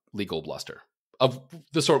Trump legal bluster of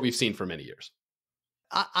the sort we've seen for many years?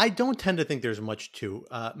 I don't tend to think there's much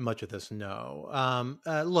of this. No.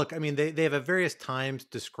 Look, I mean, they have at various times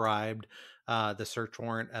described the search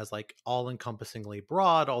warrant as like all-encompassingly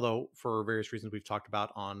broad, although for various reasons we've talked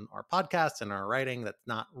about on our podcast and our writing, that's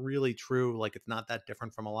not really true. Like, it's not that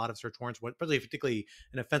different from a lot of search warrants, particularly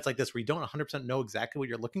an offense like this where you don't 100% know exactly what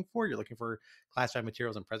you're looking for. You're looking for classified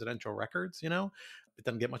materials and presidential records, It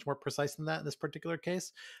doesn't get much more precise than that in this particular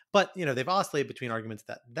case. But, they've oscillated between arguments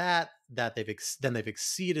that they've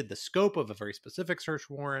exceeded the scope of a very specific search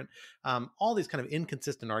warrant. All these kind of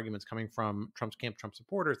inconsistent arguments coming from Trump's camp, Trump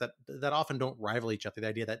supporters that often don't rival each other. The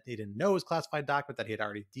idea that he didn't know it was classified document, that he had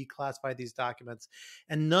already declassified these documents,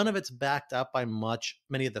 and none of it's backed up by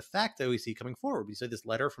many of the facts that we see coming forward. We see this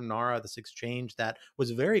letter from NARA, this exchange that was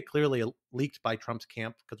very clearly leaked by Trump's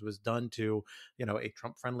camp because it was done to, a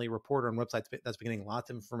Trump-friendly reporter on websites that's beginning lots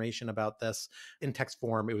of information about this in text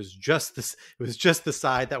form. It was just the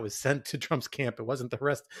side that was sent to Trump's camp. It wasn't the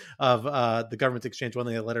rest of the government's exchange, one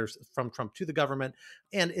of the letters from Trump to the government.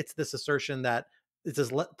 And it's this assertion that it's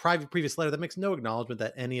this previous letter that makes no acknowledgement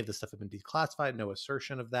that any of this stuff had been declassified, no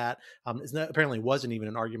assertion of that. Apparently wasn't even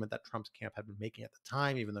an argument that Trump's camp had been making at the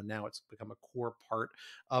time, even though now it's become a core part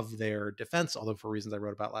of their defense, although for reasons I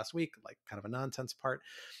wrote about last week, like kind of a nonsense part.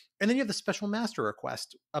 And then you have the special master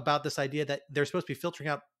request about this idea that they're supposed to be filtering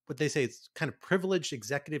out what they say is kind of privileged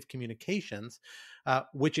executive communications,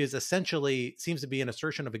 which is essentially seems to be an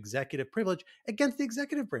assertion of executive privilege against the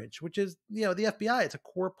executive branch, which is, the FBI. It's a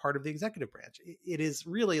core part of the executive branch. It is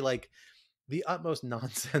really like the utmost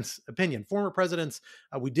nonsense opinion. Former presidents,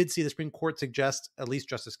 we did see the Supreme Court suggest, at least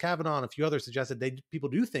Justice Kavanaugh and a few others suggested people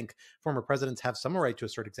do think former presidents have some right to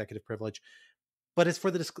assert executive privilege, but it's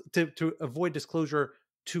for to avoid disclosure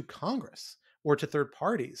to Congress or to third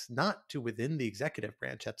parties, not to within the executive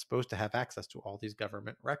branch that's supposed to have access to all these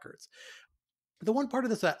government records. The one part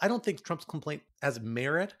of this that I don't think Trump's complaint has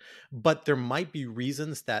merit, but there might be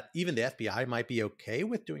reasons that even the FBI might be okay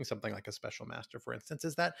with doing something like a special master, for instance,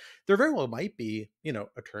 is that there very well might be,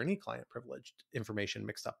 attorney-client privileged information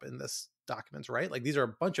mixed up in this documents, right? Like, these are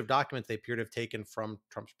a bunch of documents they appear to have taken from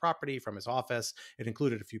Trump's property, from his office. It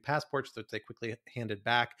included a few passports that they quickly handed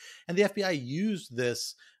back. And the FBI used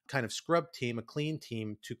this kind of scrub team, a clean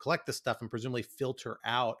team, to collect this stuff and presumably filter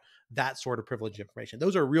out that sort of privileged information.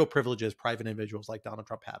 Those are real privileges private individuals like Donald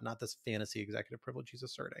Trump have, not this fantasy executive privilege he's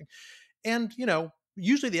asserting. And,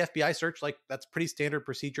 usually the FBI search, like, that's pretty standard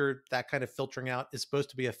procedure. That kind of filtering out is supposed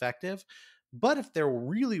to be effective. But if they're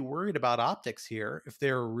really worried about optics here, if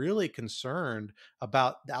they're really concerned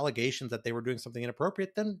about the allegations that they were doing something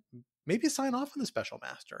inappropriate, then maybe sign off on the special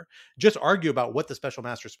master. Just argue about what the special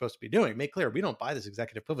master is supposed to be doing. Make clear, we don't buy this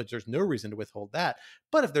executive privilege. There's no reason to withhold that.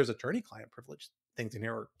 But if there's attorney-client privilege things in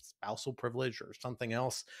here, or spousal privilege or something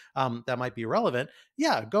else that might be relevant,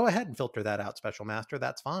 yeah, go ahead and filter that out, special master.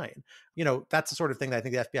 That's fine. That's the sort of thing that I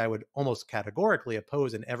think the FBI would almost categorically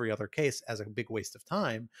oppose in every other case as a big waste of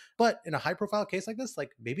time. But in a high-profile case like this,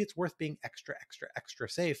 like, maybe it's worth being extra, extra, extra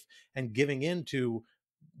safe and giving in to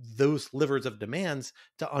those slivers of demands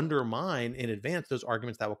to undermine in advance those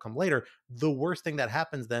arguments that will come later. The worst thing that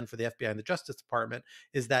happens then for the FBI and the Justice Department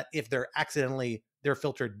is that if their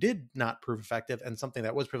filter did not prove effective and something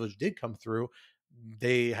that was privileged did come through,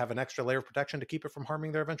 they have an extra layer of protection to keep it from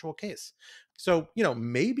harming their eventual case. So,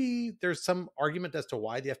 maybe there's some argument as to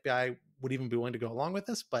why the FBI would even be willing to go along with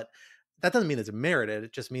this, but that doesn't mean it's merited.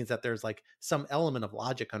 It just means that there's like some element of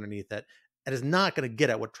logic underneath it and is not going to get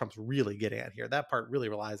at what Trump's really getting at here. That part really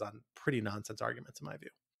relies on pretty nonsense arguments, in my view.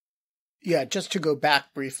 Yeah, just to go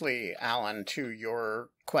back briefly, Alan, to your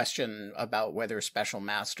question about whether special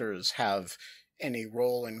masters have any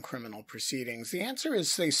role in criminal proceedings, the answer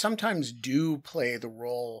is they sometimes do play the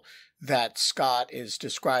role that Scott is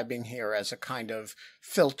describing here as a kind of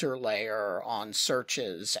filter layer on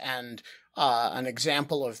searches. And an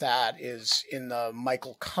example of that is in the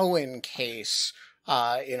Michael Cohen case.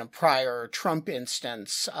 In a prior Trump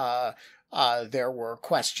instance, there were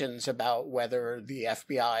questions about whether the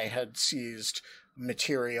FBI had seized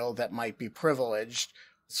material that might be privileged.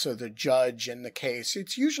 So the judge in the case,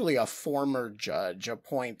 it's usually a former judge,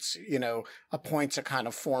 appoints a kind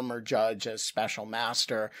of former judge as special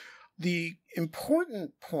master. The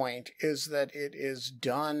important point is that it is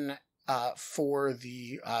done for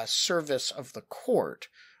the service of the court,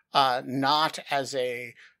 not as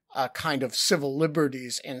a kind of civil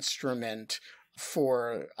liberties instrument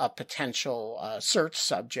for a potential search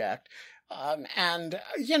subject.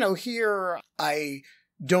 Here I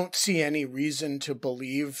don't see any reason to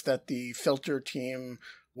believe that the filter team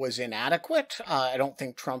was inadequate. I don't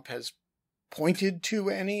think Trump has pointed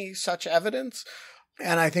to any such evidence.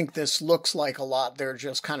 And I think this looks like they're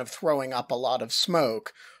just kind of throwing up a lot of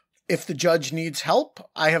smoke. If the judge needs help,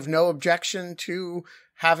 I have no objection to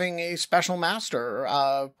having a special master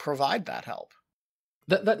provide that help.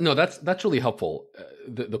 That's really helpful.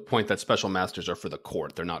 The point that special masters are for the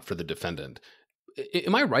court, they're not for the defendant.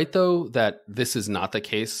 Am I right, though, that this is not the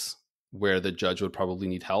case where the judge would probably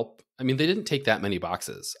need help? I mean, they didn't take that many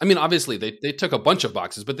boxes. I mean, obviously, they took a bunch of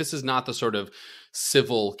boxes, but this is not the sort of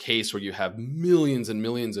civil case where you have millions and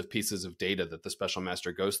millions of pieces of data that the special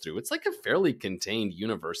master goes through. It's like a fairly contained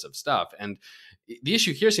universe of stuff. And the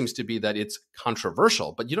issue here seems to be that it's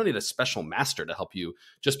controversial, but you don't need a special master to help you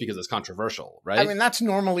just because it's controversial, right? I mean, that's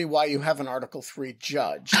normally why you have an Article 3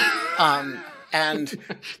 judge. And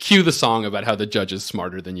cue the song about how the judge is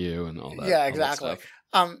smarter than you and all that. Yeah, exactly.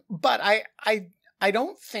 But I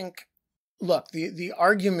don't think, look, the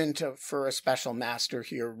argument for a special master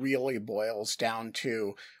here really boils down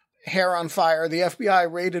to hair on fire. The FBI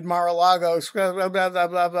raided Mar-a-Lago. Blah, blah, blah,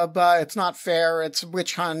 blah, blah, blah. It's not fair. It's a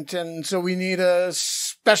witch hunt. And so we need a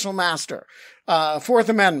special master. Fourth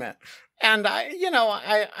Amendment. And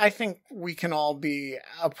I think we can all be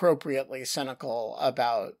appropriately cynical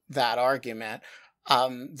about that argument.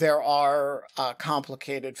 There are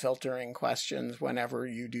complicated filtering questions whenever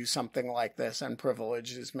you do something like this, and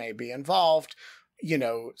privileges may be involved,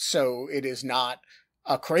 so it is not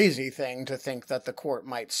a crazy thing to think that the court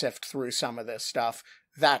might sift through some of this stuff.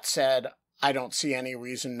 That said, I don't see any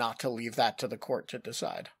reason not to leave that to the court to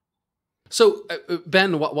decide. So,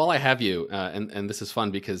 Ben, while I have you, and this is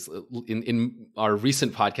fun because in our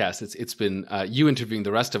recent podcast, it's been you interviewing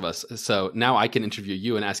the rest of us. So now I can interview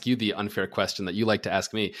you and ask you the unfair question that you like to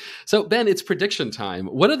ask me. So, Ben, it's prediction time.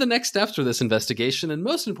 What are the next steps for this investigation? And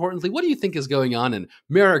most importantly, what do you think is going on in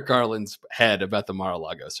Merrick Garland's head about the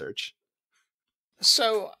Mar-a-Lago search?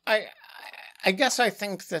 So I guess I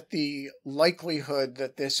think that the likelihood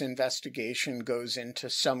that this investigation goes into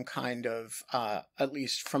some kind of, at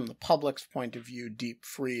least from the public's point of view, deep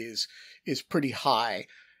freeze is pretty high.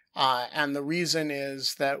 And the reason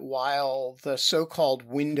is that while the so-called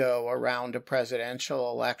window around a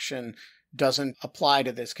presidential election doesn't apply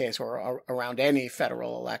to this case, or around any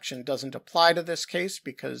federal election doesn't apply to this case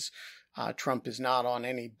because Trump is not on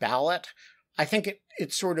any ballot, I think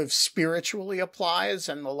it sort of spiritually applies,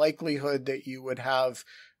 and the likelihood that you would have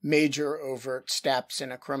major overt steps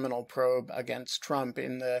in a criminal probe against Trump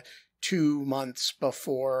in the 2 months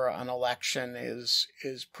before an election is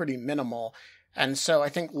pretty minimal. And so I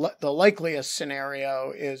think the likeliest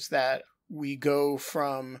scenario is that we go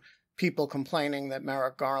from people complaining that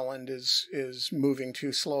Merrick Garland is moving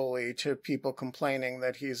too slowly to people complaining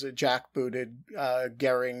that he's a jackbooted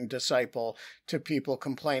Gehring disciple to people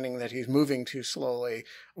complaining that he's moving too slowly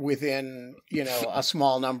within, a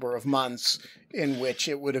small number of months in which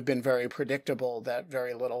it would have been very predictable that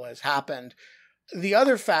very little has happened. The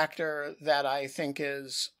other factor that I think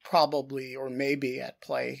is probably or maybe at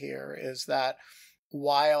play here is that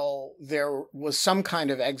while there was some kind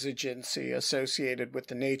of exigency associated with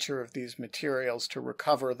the nature of these materials to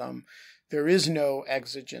recover them, there is no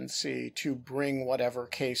exigency to bring whatever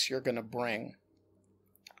case you're going to bring.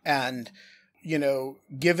 And,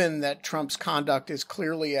 given that Trump's conduct is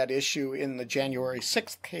clearly at issue in the January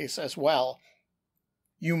 6th case as well,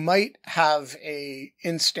 you might have a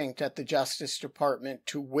instinct at the Justice Department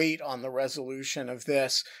to wait on the resolution of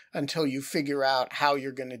this until you figure out how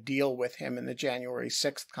you're going to deal with him in the January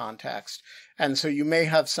 6th context. And so you may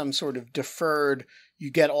have some sort of deferred,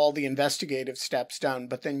 you get all the investigative steps done,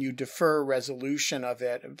 but then you defer resolution of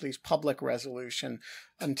it, at least public resolution,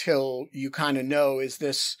 until you kind of know, is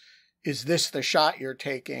this the shot you're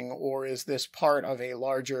taking, or is this part of a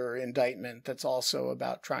larger indictment that's also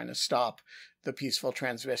about trying to stop the peaceful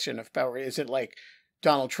transition of power? Is it like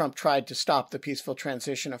Donald Trump tried to stop the peaceful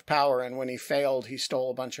transition of power, and when he failed, he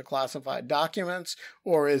stole a bunch of classified documents?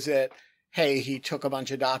 Or is it, hey, he took a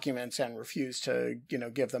bunch of documents and refused to,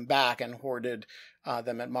 give them back and hoarded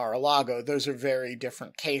them at Mar-a-Lago? Those are very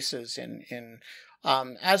different cases.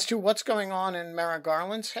 As to what's going on in Merrick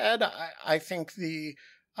Garland's head, I think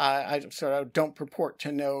I sort of don't purport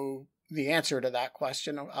to know the answer to that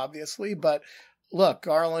question, obviously, but look,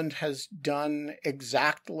 Garland has done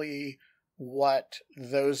exactly what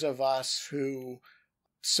those of us who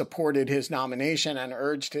supported his nomination and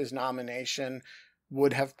urged his nomination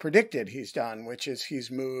would have predicted he's done, which is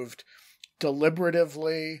he's moved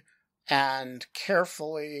deliberatively and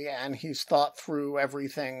carefully, and he's thought through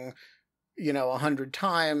everything, 100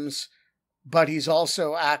 times, but he's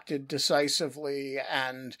also acted decisively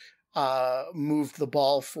and moved the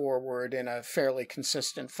ball forward in a fairly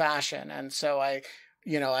consistent fashion. And so I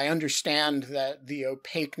understand that the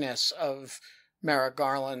opaqueness of Merrick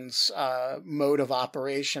Garland's mode of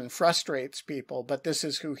operation frustrates people, but this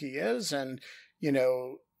is who he is. And,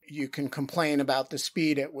 you can complain about the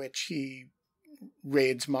speed at which he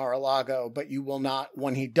raids Mar-a-Lago, but you will not,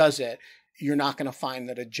 when he does it, you're not going to find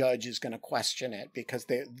that a judge is going to question it because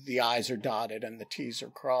the I's are dotted and the T's are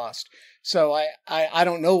crossed. So I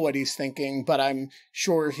don't know what he's thinking, but I'm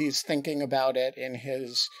sure he's thinking about it in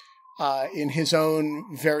his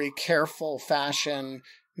own very careful fashion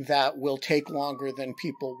that will take longer than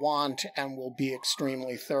people want and will be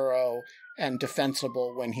extremely thorough and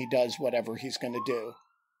defensible when he does whatever he's going to do.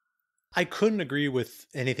 I couldn't agree with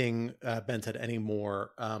anything Ben said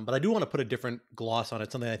anymore, but I do want to put a different gloss on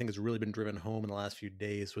it. Something I think has really been driven home in the last few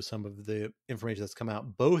days with some of the information that's come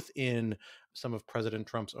out, both in some of President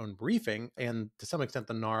Trump's own briefing and to some extent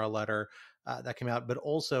the NARA letter that came out, but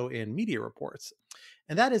also in media reports.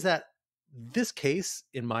 And that is that this case,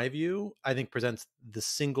 in my view, I think presents the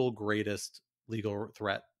single greatest legal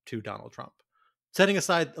threat to Donald Trump. Setting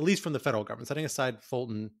aside, at least from the federal government, setting aside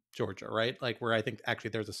Fulton, Georgia, right? Like where I think actually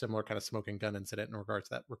there's a similar kind of smoking gun incident in regards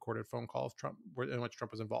to that recorded phone call of Trump in which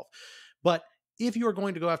Trump was involved. But if you are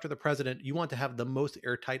going to go after the president, you want to have the most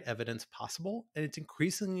airtight evidence possible. And it's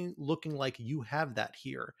increasingly looking like you have that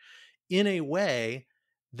here in a way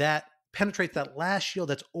that penetrates that last shield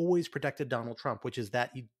that's always protected Donald Trump, which is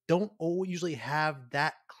that you don't usually have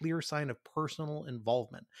that clear sign of personal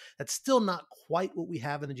involvement. That's still not quite what we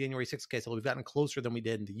have in the January 6th case, although we've gotten closer than we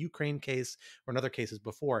did in the Ukraine case or in other cases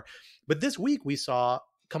before. But this week we saw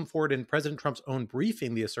come forward in President Trump's own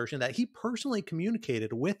briefing the assertion that he personally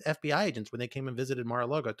communicated with FBI agents when they came and visited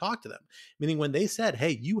Mar-a-Lago, talked to them, meaning when they said,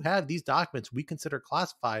 hey, you have these documents we consider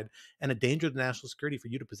classified and a danger to national security for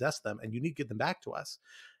you to possess them, and you need to get them back to us.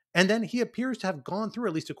 And then he appears to have gone through,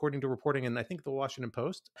 at least according to reporting in, I think, the Washington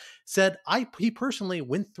Post, said he personally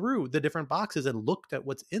went through the different boxes and looked at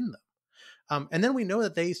what's in them. And then we know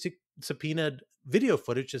that they subpoenaed video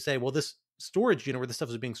footage to say, well, this storage unit where this stuff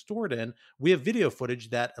is being stored in, we have video footage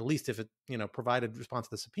that, at least if it provided response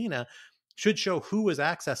to the subpoena, should show who was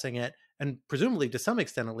accessing it and presumably, to some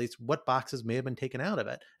extent at least, what boxes may have been taken out of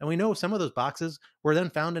it. And we know some of those boxes were then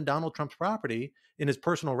found in Donald Trump's property in his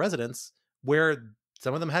personal residence, where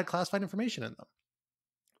some of them had classified information in them.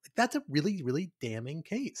 That's a really, really damning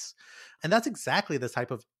case. And that's exactly the type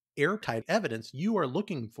of airtight evidence you are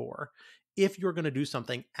looking for if you're going to do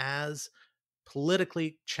something as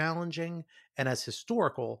politically challenging and as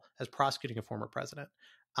historical as prosecuting a former president.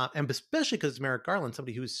 And especially because it's Merrick Garland,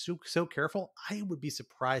 somebody who is so careful, I would be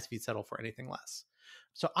surprised if he'd settle for anything less.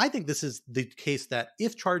 So I think this is the case that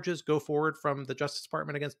if charges go forward from the Justice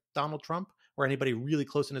Department against Donald Trump or anybody really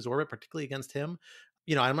close in his orbit, particularly against him,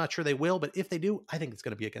 I'm not sure they will, but if they do, I think it's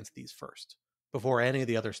going to be against these first before any of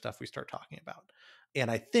the other stuff we start talking about.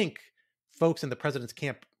 And I think folks in the president's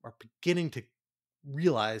camp are beginning to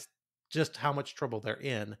realize just how much trouble they're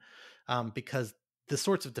in, because the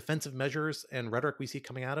sorts of defensive measures and rhetoric we see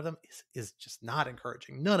coming out of them is just not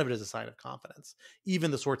encouraging. None of it is a sign of confidence.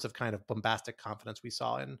 Even the sorts of kind of bombastic confidence we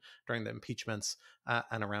saw during the impeachments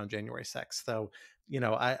and around January 6th. So,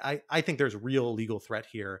 I think there's real legal threat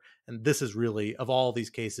here. And this is really, of all these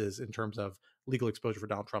cases in terms of legal exposure for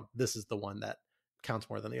Donald Trump, this is the one that counts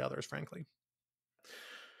more than the others, frankly.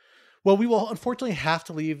 Well, we will unfortunately have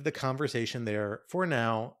to leave the conversation there for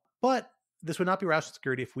now, but this would not be Rational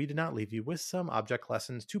Security if we did not leave you with some object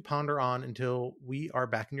lessons to ponder on until we are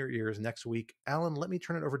back in your ears next week. Alan, let me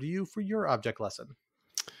turn it over to you for your object lesson.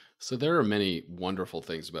 So there are many wonderful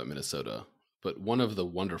things about Minnesota, but one of the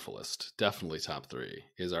wonderfulest, definitely top 3,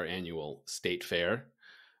 is our annual state fair,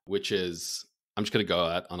 which is, I'm just going to go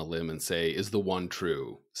out on a limb and say, is the one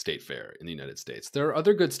true state fair in the United States. There are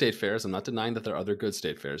other good state fairs. I'm not denying that there are other good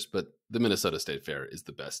state fairs, but the Minnesota State Fair is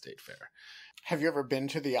the best state fair. Have you ever been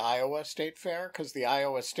to the Iowa State Fair? Because the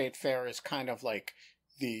Iowa State Fair is kind of like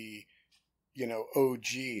the,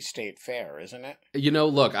 OG state fair, isn't it?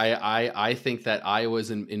 Look, I think that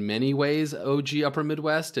Iowa's in many ways OG Upper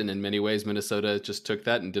Midwest, and in many ways Minnesota just took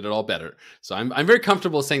that and did it all better. So I'm very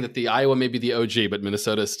comfortable saying that the Iowa may be the OG, but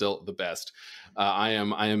Minnesota is still the best. I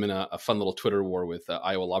am in a fun little Twitter war with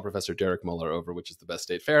Iowa law professor Derek Muller over which is the best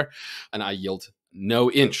state fair, and I yield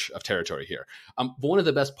no inch of territory here. But one of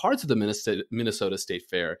the best parts of the Minnesota State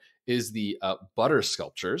Fair is the butter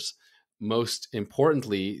sculptures. Most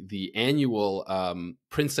importantly, the annual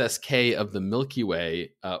Princess K of the Milky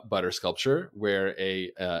Way butter sculpture, where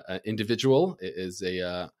an individual is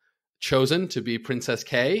chosen to be Princess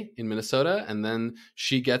K in Minnesota, and then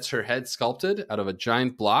she gets her head sculpted out of a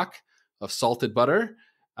giant block of salted butter,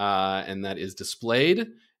 and that is displayed,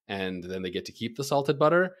 and then they get to keep the salted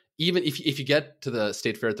butter. Even if you get to the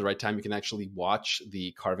state fair at the right time, you can actually watch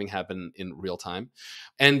the carving happen in real time.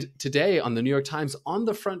 And today on the New York Times, on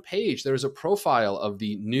the front page, there is a profile of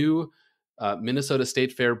the new Minnesota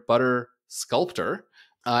State Fair butter sculptor.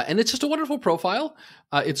 And it's just a wonderful profile.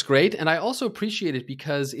 It's great. And I also appreciate it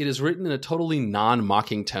because it is written in a totally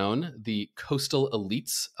non-mocking tone. The coastal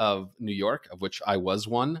elites of New York, of which I was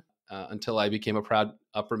one, until I became a proud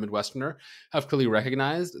Upper Midwesterner, have clearly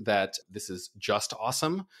recognized that this is just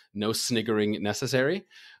awesome, no sniggering necessary.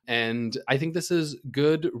 And I think this is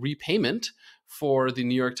good repayment for the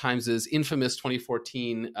New York Times' infamous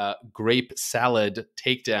 2014 grape salad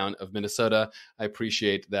takedown of Minnesota. I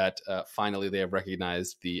appreciate that finally they have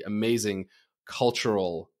recognized the amazing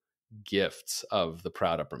cultural gifts of the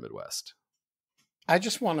proud Upper Midwest. I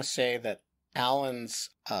just want to say that Alan's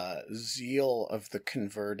zeal of the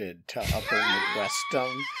converted to Upper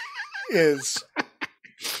Midwestern is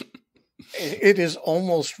it is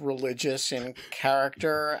almost religious in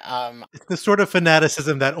character. It's the sort of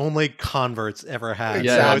fanaticism that only converts ever had.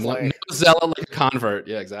 Yeah, exactly. No zealot like a convert.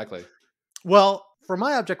 Yeah, exactly. Well, for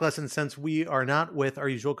my object lesson, since we are not with our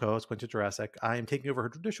usual co-host, Quinta Jurassic, I am taking over her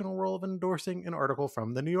traditional role of endorsing an article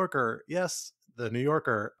from The New Yorker. Yes, The New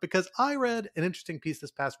Yorker, because I read an interesting piece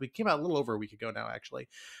this past week, came out a little over a week ago now, actually,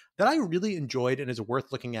 that I really enjoyed and is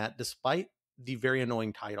worth looking at despite the very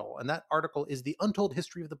annoying title. And that article is The Untold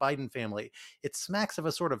History of the Biden Family. It smacks of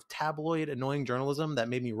a sort of tabloid, annoying journalism that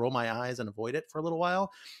made me roll my eyes and avoid it for a little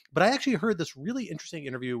while. But I actually heard this really interesting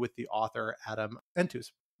interview with the author, Adam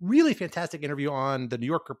Entus. Really fantastic interview on the New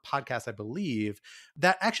Yorker podcast, I believe,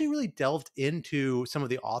 that actually really delved into some of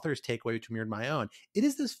the author's takeaway, which mirrored my own. It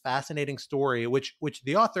is this fascinating story, which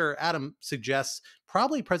the author, Adam, suggests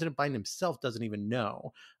probably President Biden himself doesn't even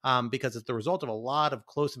know, because it's the result of a lot of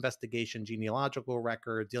close investigation, genealogical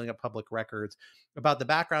records, dealing up public records about the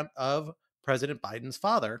background of President Biden's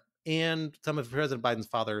father and some of President Biden's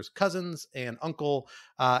father's cousins and uncle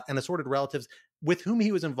and assorted relatives with whom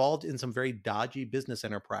he was involved in some very dodgy business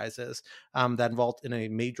enterprises that involved in a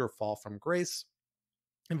major fall from grace,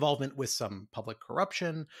 involvement with some public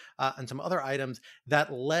corruption and some other items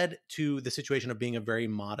that led to the situation of being a very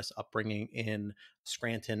modest upbringing in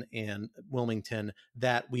Scranton and Wilmington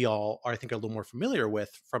that we all are, I think, a little more familiar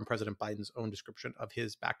with from President Biden's own description of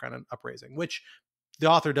his background and upraising, which the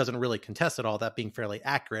author doesn't really contest at all, that being fairly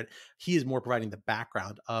accurate. He is more providing the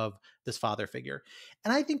background of this father figure.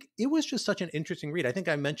 And I think it was just such an interesting read. I think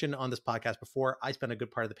I mentioned on this podcast before, I spent a good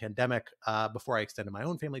part of the pandemic before I extended my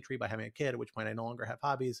own family tree by having a kid, at which point I no longer have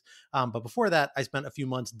hobbies. But before that, I spent a few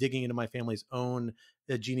months digging into my family's own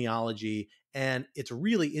genealogy. And it's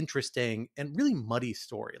really interesting and really muddy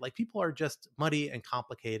story. Like, people are just muddy and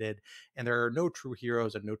complicated, and there are no true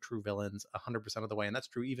heroes and no true villains 100% of the way. And that's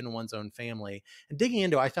true even in one's own family. And digging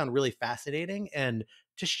into it, I found really fascinating and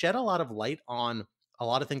just shed a lot of light on a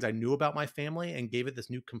lot of things I knew about my family and gave it this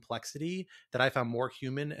new complexity that I found more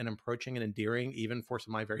human and approaching and endearing, even for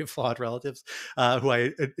some of my very flawed relatives who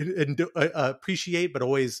I appreciate, but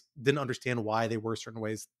always didn't understand why they were certain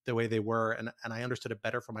ways the way they were. And I understood it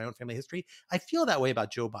better from my own family history. I feel that way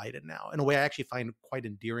about Joe Biden now, in a way I actually find quite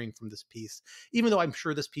endearing from this piece, even though I'm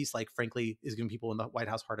sure this piece, like, frankly, is giving people in the White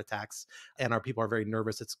House heart attacks, and our people are very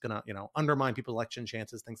nervous it's going to, undermine people's election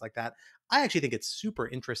chances, things like that. I actually think it's super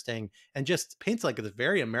interesting and just paints like this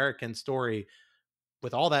very American story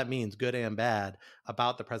with all that means, good and bad,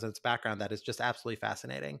 about the president's background that is just absolutely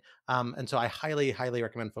fascinating. And so I highly, highly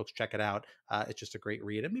recommend folks check it out. It's just a great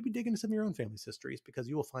read, and maybe dig into some of your own family's histories, because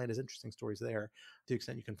you will find as interesting stories there to the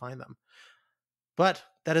extent you can find them. But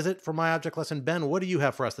that is it for my object lesson. Ben, what do you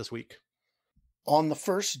have for us this week? On the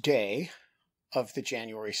first day of the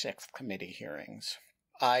January 6th committee hearings,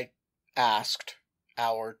 I asked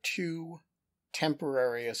our two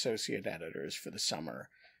temporary associate editors for the summer,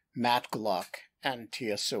 Matt Gluck and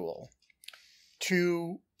Tia Sewell,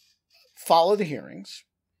 to follow the hearings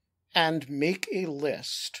and make a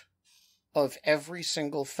list of every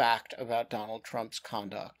single fact about Donald Trump's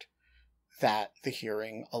conduct that the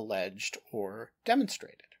hearing alleged or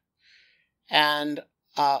demonstrated. And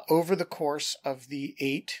over the course of the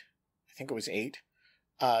eight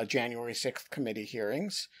January 6th committee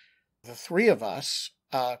hearings, the three of us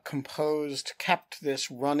kept this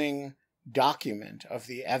running document of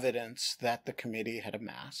the evidence that the committee had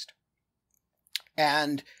amassed.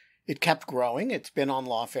 And it kept growing. It's been on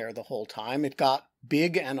Lawfare the whole time. It got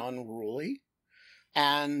big and unruly.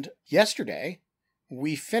 And yesterday,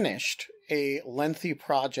 we finished a lengthy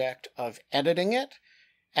project of editing it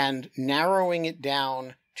and narrowing it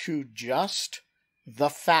down to just the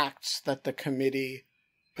facts that the committee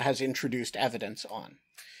has introduced evidence on.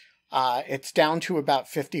 It's down to about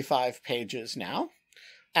 55 pages now.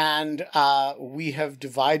 And we have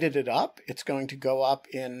divided it up. It's going to go up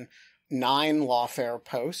in 9 Lawfare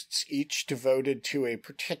posts, each devoted to a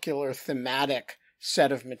particular thematic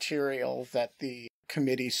set of material that the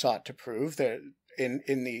committee sought to prove. In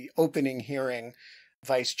the opening hearing,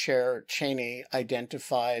 Vice Chair Cheney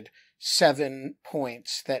identified 7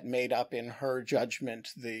 points that made up, in her judgment,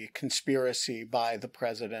 the conspiracy by the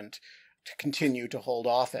president to continue to hold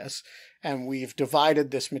office. And we've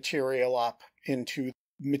divided this material up into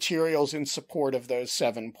materials in support of those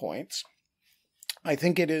 7 points. I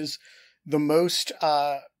think it is the most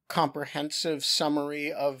comprehensive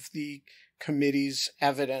summary of the committee's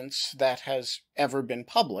evidence that has ever been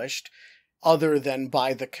published, other than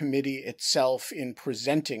by the committee itself in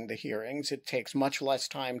presenting the hearings. It takes much less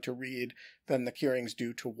time to read than the hearings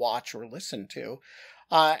do to watch or listen to.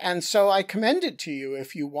 And so I commend it to you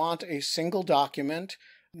if you want a single document,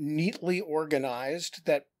 neatly organized,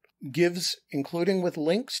 that gives, including with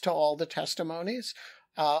links to all the testimonies,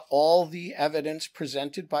 all the evidence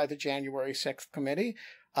presented by the January 6th committee.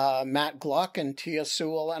 Matt Gluck and Tia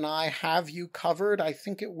Sewell and I have you covered. I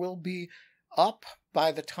think it will be up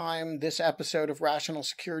by the time this episode of Rational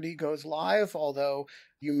Security goes live, although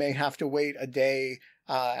you may have to wait a day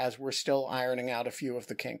as we're still ironing out a few of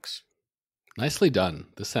the kinks. Nicely done.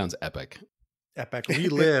 This sounds epic. Epic. We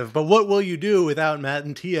live. But what will you do without Matt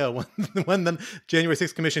and Tia when the January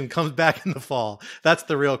 6th Commission comes back in the fall? That's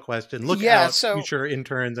the real question. Look out, future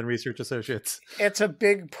interns and research associates. It's a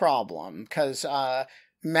big problem because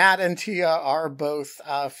Matt and Tia are both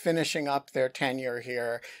finishing up their tenure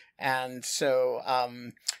here. And so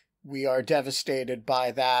we are devastated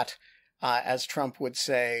by that. As Trump would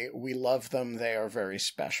say, we love them. They are very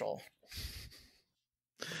special.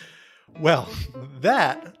 Well,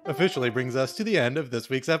 that officially brings us to the end of this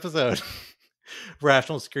week's episode.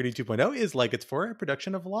 Rational Security 2.0 is Like It's For, a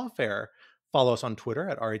production of Lawfare. Follow us on Twitter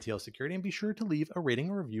at RATL Security and be sure to leave a rating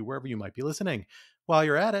or review wherever you might be listening. While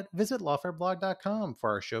you're at it, visit lawfareblog.com for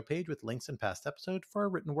our show page with links and past episodes, for our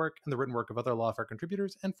written work and the written work of other Lawfare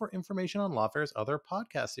contributors, and for information on Lawfare's other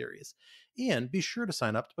podcast series. And be sure to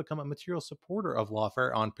sign up to become a material supporter of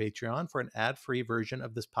Lawfare on Patreon for an ad-free version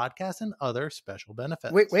of this podcast and other special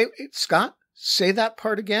benefits. Wait, Scott, say that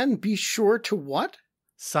part again. Be sure to what?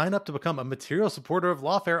 Sign up to become a material supporter of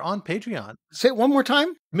Lawfare on Patreon. Say it one more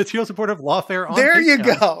time. Material supporter of Lawfare on Patreon. There you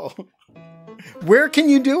go. Where can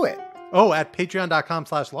you do it? Oh, at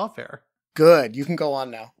patreon.com/lawfare. Good. You can go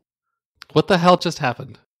on now. What the hell just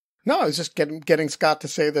happened? No, I was just getting Scott to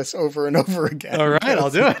say this over and over again. All right,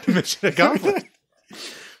 I'll do it. Mission accomplished.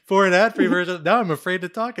 For an ad-free version, now I'm afraid to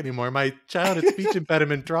talk anymore. My childhood speech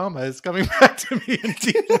impediment trauma is coming back to me in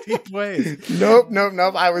deep ways. Nope.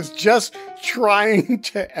 I was just trying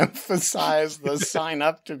to emphasize the sign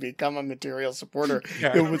up to become a material supporter.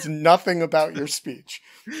 Yeah. It was nothing about your speech.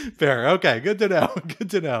 Fair. Okay. Good to know. Good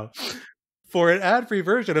to know. For an ad-free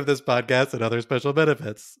version of this podcast and other special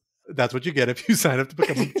benefits, that's what you get if you sign up to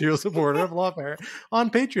become a material supporter of Lawfare on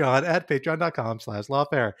Patreon at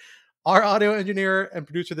patreon.com/lawfare. Our audio engineer and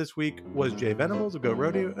producer this week was Jay Venables of Go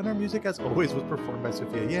Rodeo, and our music, as always, was performed by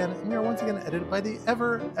Sophia Yan, and we are once again edited by the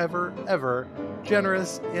ever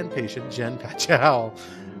generous and patient Jen Pachow.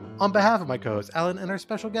 On behalf of my co-host Alan and our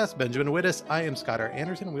special guest Benjamin Wittes, I am Scott R.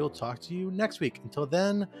 Anderson, and we will talk to you next week. Until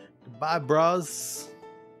then, goodbye, bros.